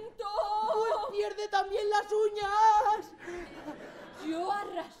entendimiento. Pues pierde también las uñas. Yo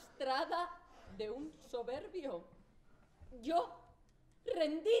arrastrada de un soberbio. Yo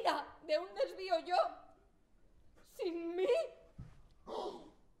rendida de un desvío. Yo sin mí. Oh,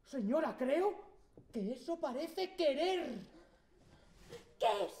 señora, creo que eso parece querer.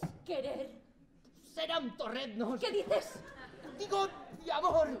 ¿Qué es querer? Serán torreznos. ¿Qué dices? Digo, de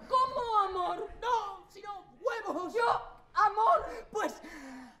amor. ¿Cómo amor? No, sino huevos. Yo, amor. Pues,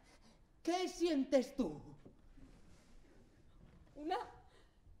 ¿qué sientes tú? Una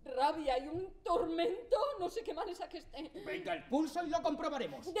rabia y un tormento, no sé qué mal es a que esté. Venga el pulso y lo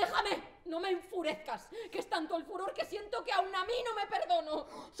comprobaremos. ¡Déjame! No me enfurezcas, que es tanto el furor que siento que aún a mí no me perdono.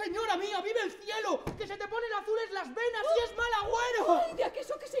 Señora mía, vive el cielo, que se te ponen azules las venas y es mal agüero. ¡Ay, de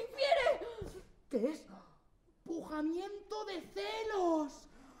aquello que se infiere! ¿Qué es? Pujamiento de celos.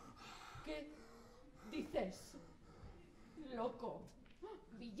 ¿Qué dices? Loco,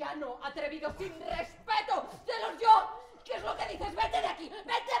 villano, atrevido, sin respeto. ¡Celos yo! ¿Qué es lo que dices? ¡Vete de aquí!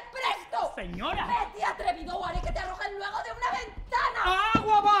 ¡Vete presto! ¡Señora! ¡Vete, atrevido, o haré que te arrojen luego de una ventana!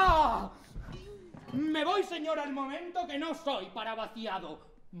 ¡Agua va! Me voy, señora, al momento que no soy para vaciado.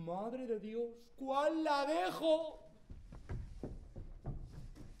 Madre de Dios, ¿cuál la dejo?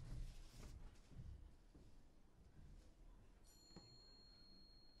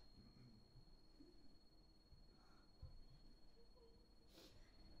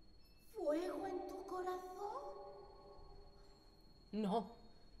 ¿Fuego en tu corazón? No,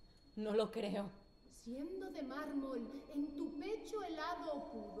 no lo creo. Siendo de mármol, en tu pecho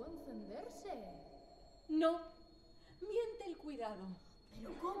helado pudo encenderse. No, miente el cuidado.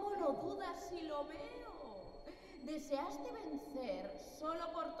 Pero ¿cómo no dudas si lo veo? ¿Deseaste vencer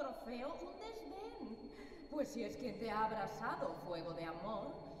solo por trofeo un desdén? Pues si es que te ha abrasado fuego de amor,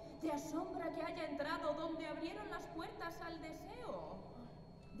 ¿te asombra que haya entrado donde abrieron las puertas al deseo?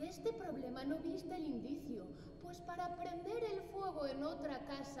 De este problema no viste el indicio, pues para prender el fuego en otra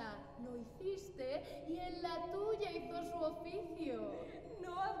casa lo hiciste y en la tuya hizo su oficio.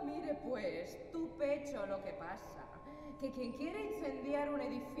 No admire, pues, tu pecho lo que pasa, que quien quiere incendiar un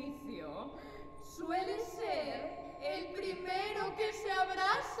edificio suele ser el primero que se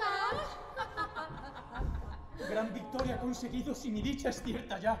abrasa. Gran victoria conseguido si mi dicha es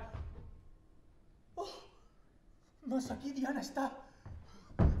cierta ya. Oh, mas aquí Diana está.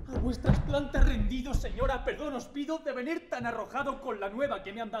 A vuestras plantas rendido, señora, perdón os pido de venir tan arrojado con la nueva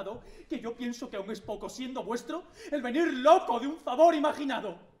que me han dado, que yo pienso que aún es poco siendo vuestro el venir loco de un favor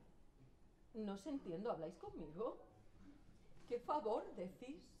imaginado. No os entiendo, ¿habláis conmigo? ¿Qué favor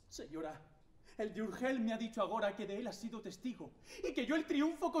decís? Señora, el de Urgel me ha dicho agora que de él ha sido testigo, y que yo el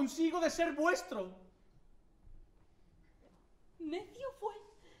triunfo consigo de ser vuestro. Necio fue,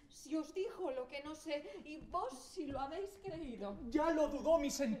 si os dijo lo que no sé, y vos si lo habéis creído. Ya lo dudó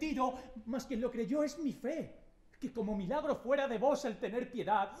mi sentido, mas quien lo creyó es mi fe. que como milagro fuera de vos el tener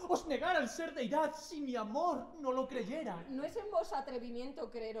piedad, os negara el ser deidad si mi amor no lo creyera. ¿No es en vos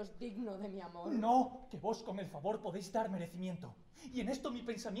atrevimiento creeros digno de mi amor? No, que vos con el favor podéis dar merecimiento. Y en esto mi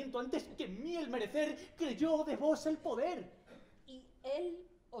pensamiento, antes que en mí el merecer, creyó de vos el poder. ¿Y él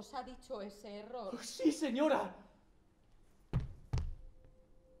os ha dicho ese error? Sí, señora.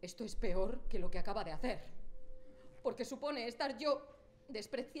 Esto es peor que lo que acaba de hacer, porque supone estar yo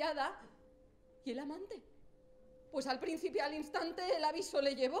despreciada y el amante. Pues al principio, al instante, el aviso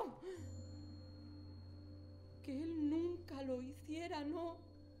le llevó. Que él nunca lo hiciera, ¿no?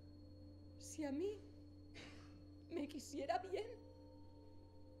 Si a mí me quisiera bien.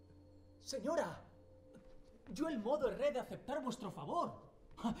 Señora, yo el modo erré de aceptar vuestro favor.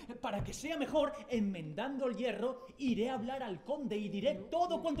 Para que sea mejor, enmendando el hierro, iré a hablar al conde y diré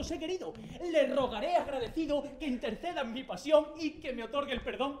todo cuanto os he querido. Le rogaré agradecido que interceda en mi pasión y que me otorgue el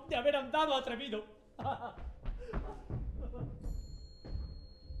perdón de haber andado atrevido.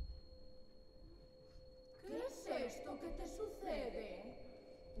 ¿Qué es esto que te sucede?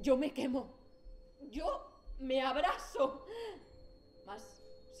 Yo me quemo. Yo me abrazo. Mas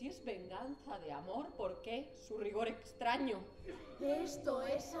si es venganza de amor, ¿por qué su rigor extraño? Esto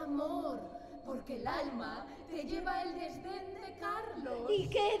es amor, porque el alma te lleva el desdén de Carlos. ¿Y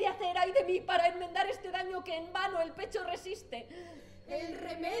qué he de hacer ay de mí para enmendar este daño que en vano el pecho resiste? El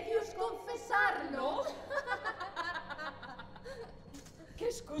remedio es confesarlo. ¿Qué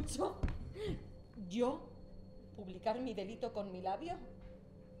escucho? ¿Yo publicar mi delito con mi labio?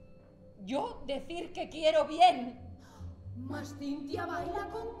 ¿Yo decir que quiero bien? Mas Cintia baila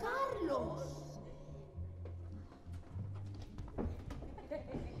con Carlos.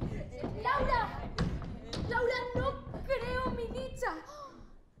 ¡Laura! ¡Laura, no creo mi dicha!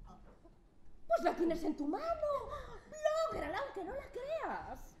 Pues la tienes en tu mano. Lógrala, aunque no la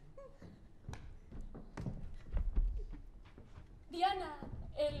creas. Diana,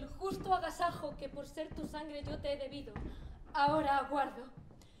 el justo agasajo que por ser tu sangre yo te he debido, ahora aguardo.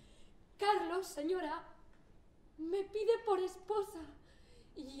 Carlos, señora, me pide por esposa,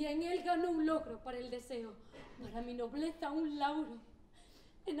 y en él gano un logro para el deseo, para mi nobleza un lauro.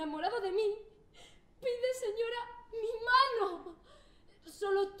 Enamorado de mí, pide, señora, mi mano.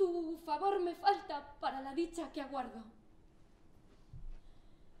 Solo tu favor me falta para la dicha que aguardo.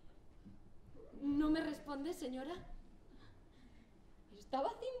 ¿No me responde, señora?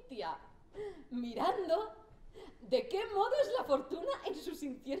 Estaba Cintia mirando de qué modo es la fortuna en sus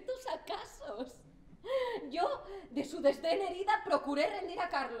inciertos acasos. Yo, de su desdén herida, procuré rendir a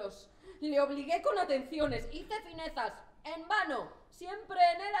Carlos. Le obligué con atenciones, hice finezas, en vano. Siempre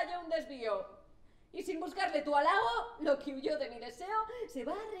en él hallé un desvío. Y sin buscarle tu halago, lo que huyó de mi deseo se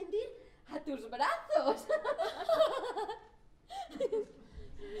va a rendir a tus brazos.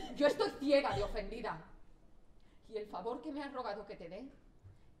 Yo estoy ciega de ofendida. Y el favor que me has rogado que te dé,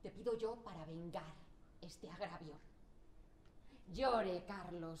 te pido yo para vengar este agravio. Llore,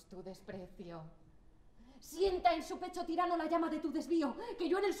 Carlos, tu desprecio. Sienta en su pecho tirano la llama de tu desvío, que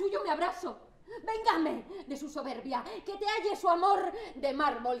yo en el suyo me abrazo. Véngame de su soberbia, que te halle su amor de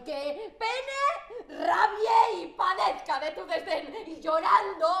mármol, que pene, rabie y padezca de tu desdén, y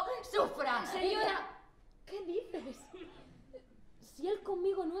llorando sufra. Señora, ¿qué dices? Si él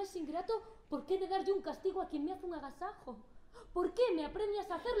conmigo no es ingrato, ¿por qué de dar yo un castigo a quien me hace un agasajo? ¿Por qué me apremias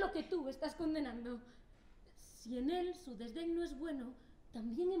a hacer lo que tú estás condenando? Si en él su desdén no es bueno,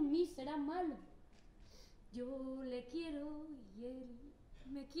 también en mí será malo. Yo le quiero y él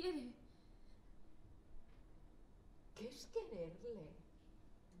me quiere. ¿Qué es quererle?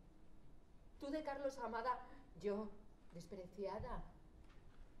 Tú de Carlos amada, yo despreciada.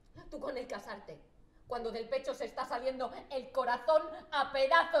 Tú con él casarte, cuando del pecho se está saliendo el corazón a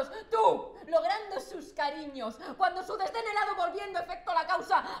pedazos. Tú, logrando sus cariños, cuando su desdén helado volviendo efecto la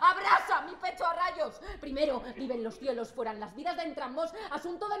causa, abrasa mi pecho a rayos. Primero viven los cielos, fueran las vidas de entrambos,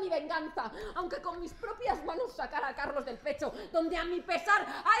 asunto de mi venganza, aunque con mis propias manos sacara a Carlos del pecho, donde a mi pesar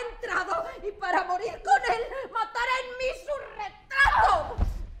ha entrado, y para morir con él, matará en mí su retrato.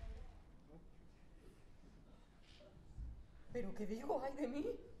 ¿Pero qué digo, ay de mí?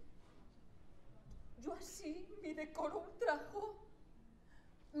 Yo así mi decoro ultrajo.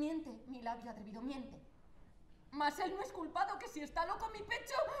 Miente, mi labio atrevido, miente. Mas él no es culpado, que si está loco mi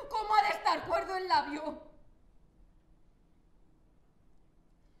pecho, ¿cómo ha de estar cuerdo el labio?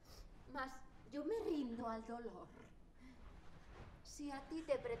 Mas yo me rindo al dolor. Si a ti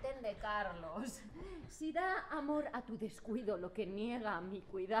te pretende Carlos, si da amor a tu descuido lo que niega a mi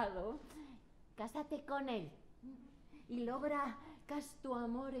cuidado, cásate con él y logra casto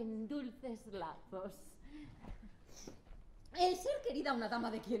amor en dulces lazos. El ser querida una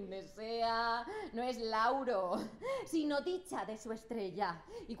dama de quien desea no es lauro, sino dicha de su estrella.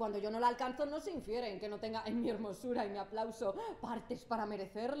 Y cuando yo no la alcanzo, no se infiere en que no tenga en mi hermosura y mi aplauso partes para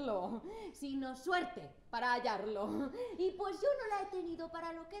merecerlo, sino suerte para hallarlo. Y pues yo no la he tenido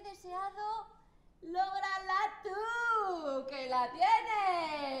para lo que he deseado, lógrala tú, que la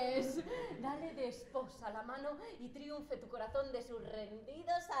tienes. Dale de esposa la mano y triunfe tu corazón de sus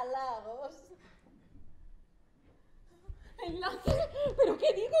rendidos halagos. ¿Enlace? ¿Pero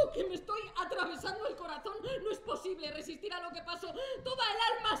qué digo? ¿Que me estoy atravesando el corazón? No es posible resistir a lo que paso. Toda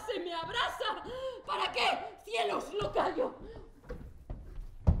el alma se me abrasa. ¿Para qué? ¡Cielos, lo callo!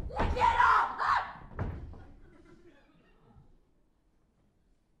 ¡Le quiero! ¡Ah!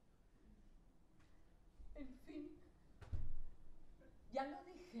 En fin, ya lo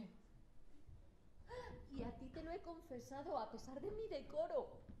dije. Y a ti te lo he confesado a pesar de mi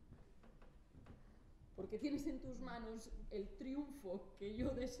decoro. Porque tienes en tus manos el triunfo que yo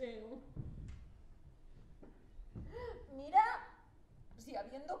deseo. Mira, si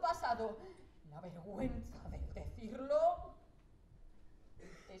habiendo pasado la vergüenza de decirlo,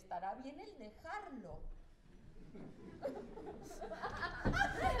 te estará bien el dejarlo.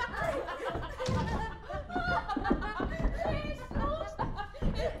 ¡Jesús!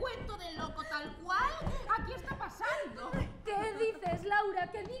 El cuento del loco tal cual. ¿Aquí está pasando? ¿Qué dices,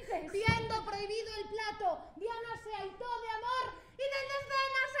 Laura? ¿Qué dices? Viendo prohibido el plato, Diana se aitó de amor y del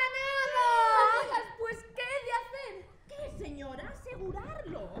desdén ha sanado. Pues, ¿qué he de hacer? ¿Qué, señora?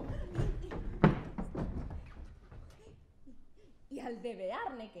 Asegurarlo. Y al de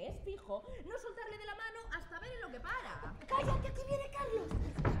Bearne, que es fijo, no soltarle de la mano hasta ver en lo que para. ¡Calla, que aquí viene Carlos!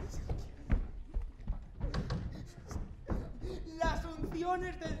 Las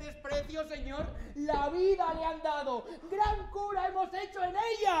unciones del desprecio, señor, la vida le han dado. ¡Gran cura hemos hecho en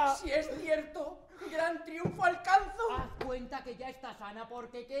ella! Si es cierto, gran triunfo alcanzo. Haz cuenta que ya está sana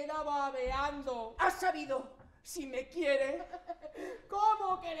porque queda babeando. Has sabido, si me quiere.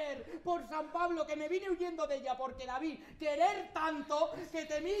 ¿Cómo querer? Por San Pablo, que me vine huyendo de ella porque la vi querer tanto que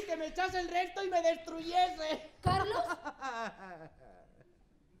temí que me echase el resto y me destruyese. ¿Carlos?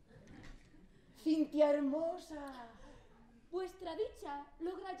 Cintia hermosa. Vuestra dicha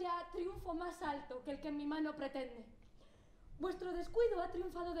logra ya triunfo más alto que el que en mi mano pretende. Vuestro descuido ha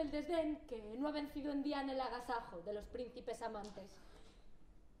triunfado del desdén, que no ha vencido en Diana el agasajo de los príncipes amantes.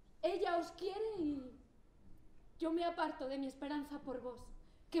 Ella os quiere y yo me aparto de mi esperanza por vos,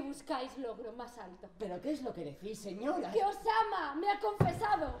 que buscáis logro más alto. ¿Pero qué es lo que decís, señora? ¡Que os ama! ¡Me ha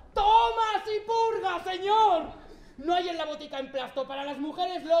confesado! ¡Tomas y purga, señor! No hay en la botica emplasto para las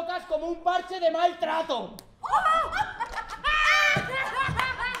mujeres locas como un parche de maltrato.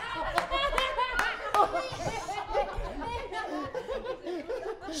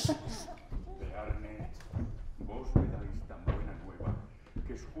 Bearne, vos me dais tan buena nueva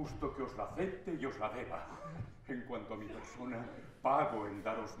que es justo que os la acepte y os la deba. En cuanto a mi persona, pago en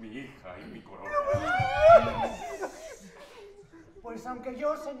daros mi hija y mi corona. Pues aunque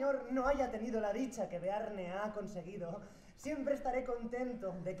yo, señor, no haya tenido la dicha que Bearne ha conseguido, siempre estaré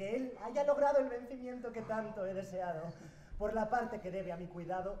contento de que él haya logrado el vencimiento que tanto he deseado, por la parte que debe a mi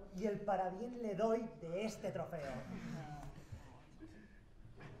cuidado y el parabién le doy de este trofeo.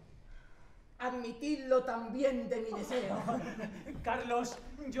 Admitidlo también de mi deseo. Carlos,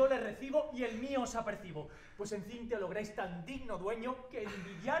 yo le recibo y el mío os apercibo, pues en Cintia lográis tan digno dueño que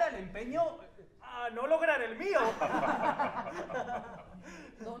envidiara el empeño a no lograr el mío.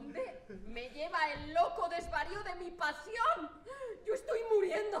 ¿Dónde me lleva el loco desvarío de mi pasión? Yo estoy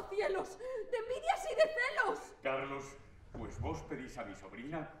muriendo, cielos, de envidias y de celos. Carlos, pues vos pedís a mi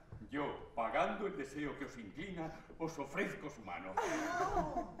sobrina, yo, pagando el deseo que os inclina, os ofrezco su mano.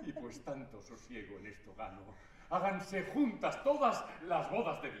 Y pues tanto sosiego en esto gano, háganse juntas todas las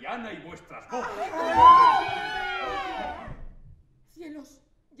bodas de Diana y vuestras bodas. Cielos,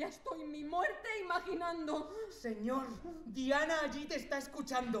 ya estoy mi muerte imaginando. Señor, Diana allí te está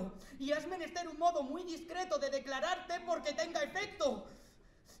escuchando y has menester un modo muy discreto de declararte porque tenga efecto.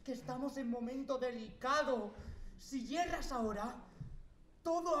 Que estamos en momento delicado. Si yerras ahora,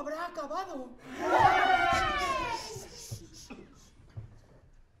 todo habrá acabado.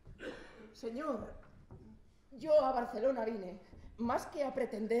 Señor, yo a Barcelona vine, más que a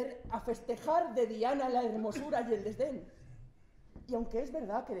pretender, a festejar de Diana la hermosura y el desdén. Y aunque es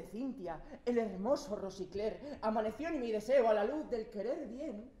verdad que de Cintia, el hermoso Rosicler, amaneció en mi deseo a la luz del querer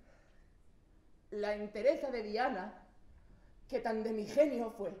bien, la entereza de Diana, que tan de mi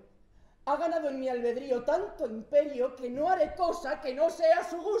genio fue, ha ganado en mi albedrío tanto imperio que no haré cosa que no sea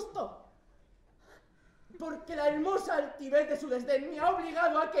su gusto. Porque la hermosa altivez de su desdén me ha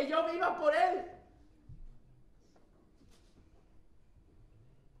obligado a que yo viva por él.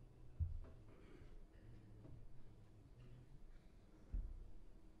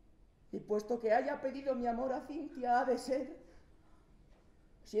 puesto que haya pedido mi amor a Cintia, ha de ser,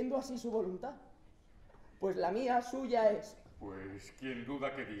 siendo así su voluntad, pues la mía suya es. Pues, ¿quién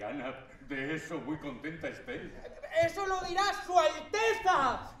duda que Diana de eso muy contenta esté? ¡Eso lo dirá su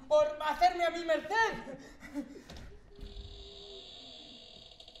Alteza! ¡Por hacerme a mi merced!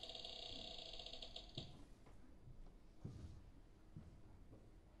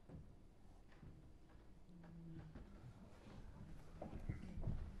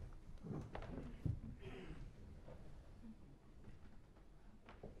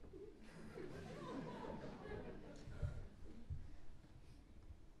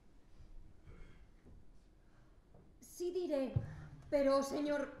 Sí diré, pero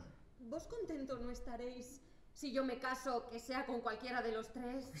señor, vos contento no estaréis si yo me caso, que sea con cualquiera de los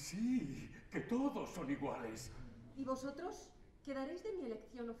tres. Sí, que todos son iguales. ¿Y vosotros? ¿Quedaréis de mi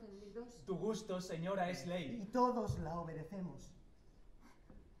elección ofendidos? Tu gusto, señora, es ley. Y todos la obedecemos.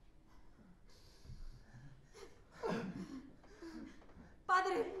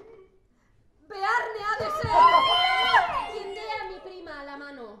 ¡Padre! ¡Bearne ha de ser! Quien dé a mi prima la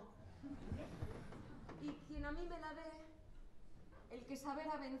mano. Y quien a mí me la dé, el que saber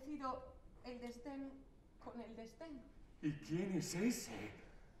ha vencido el desdén con el desdén. ¿Y quién es ese?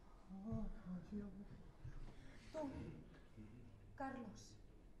 Tú, Carlos.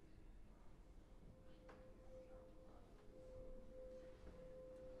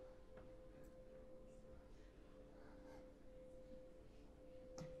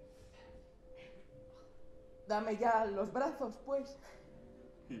 Dame ya los brazos, pues.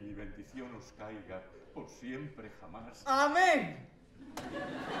 Y mi bendición os caiga por siempre jamás. ¡Amén!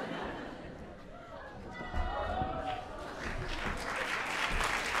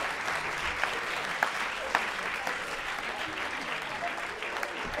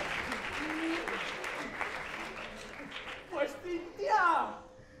 Pues Cintia,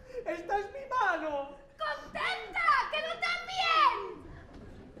 esta es mi mano. ¡Contenta! ¡Quedó tan bien!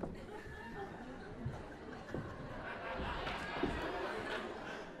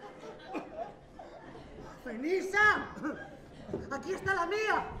 ¡Felisa! ¡Aquí está la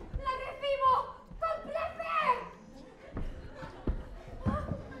mía! ¡La recibo con placer!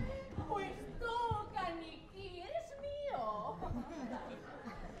 Pues tú, Caniqui, eres mío.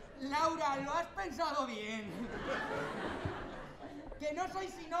 Laura, lo has pensado bien. Que no soy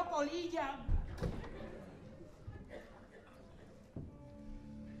sino polilla.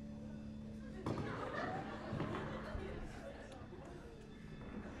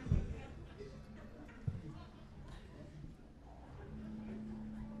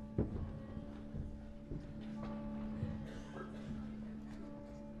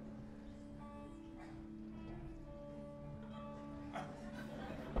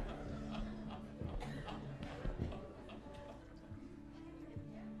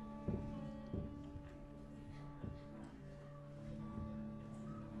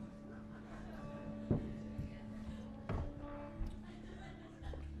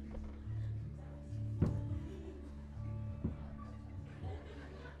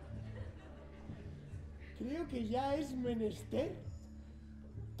 Creo que ya es menester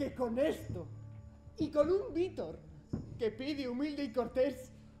que con esto y con un Vítor que pide humilde y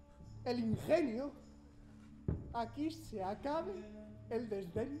cortés el ingenio, aquí se acabe el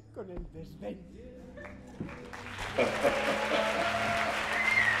desdén con el desdén.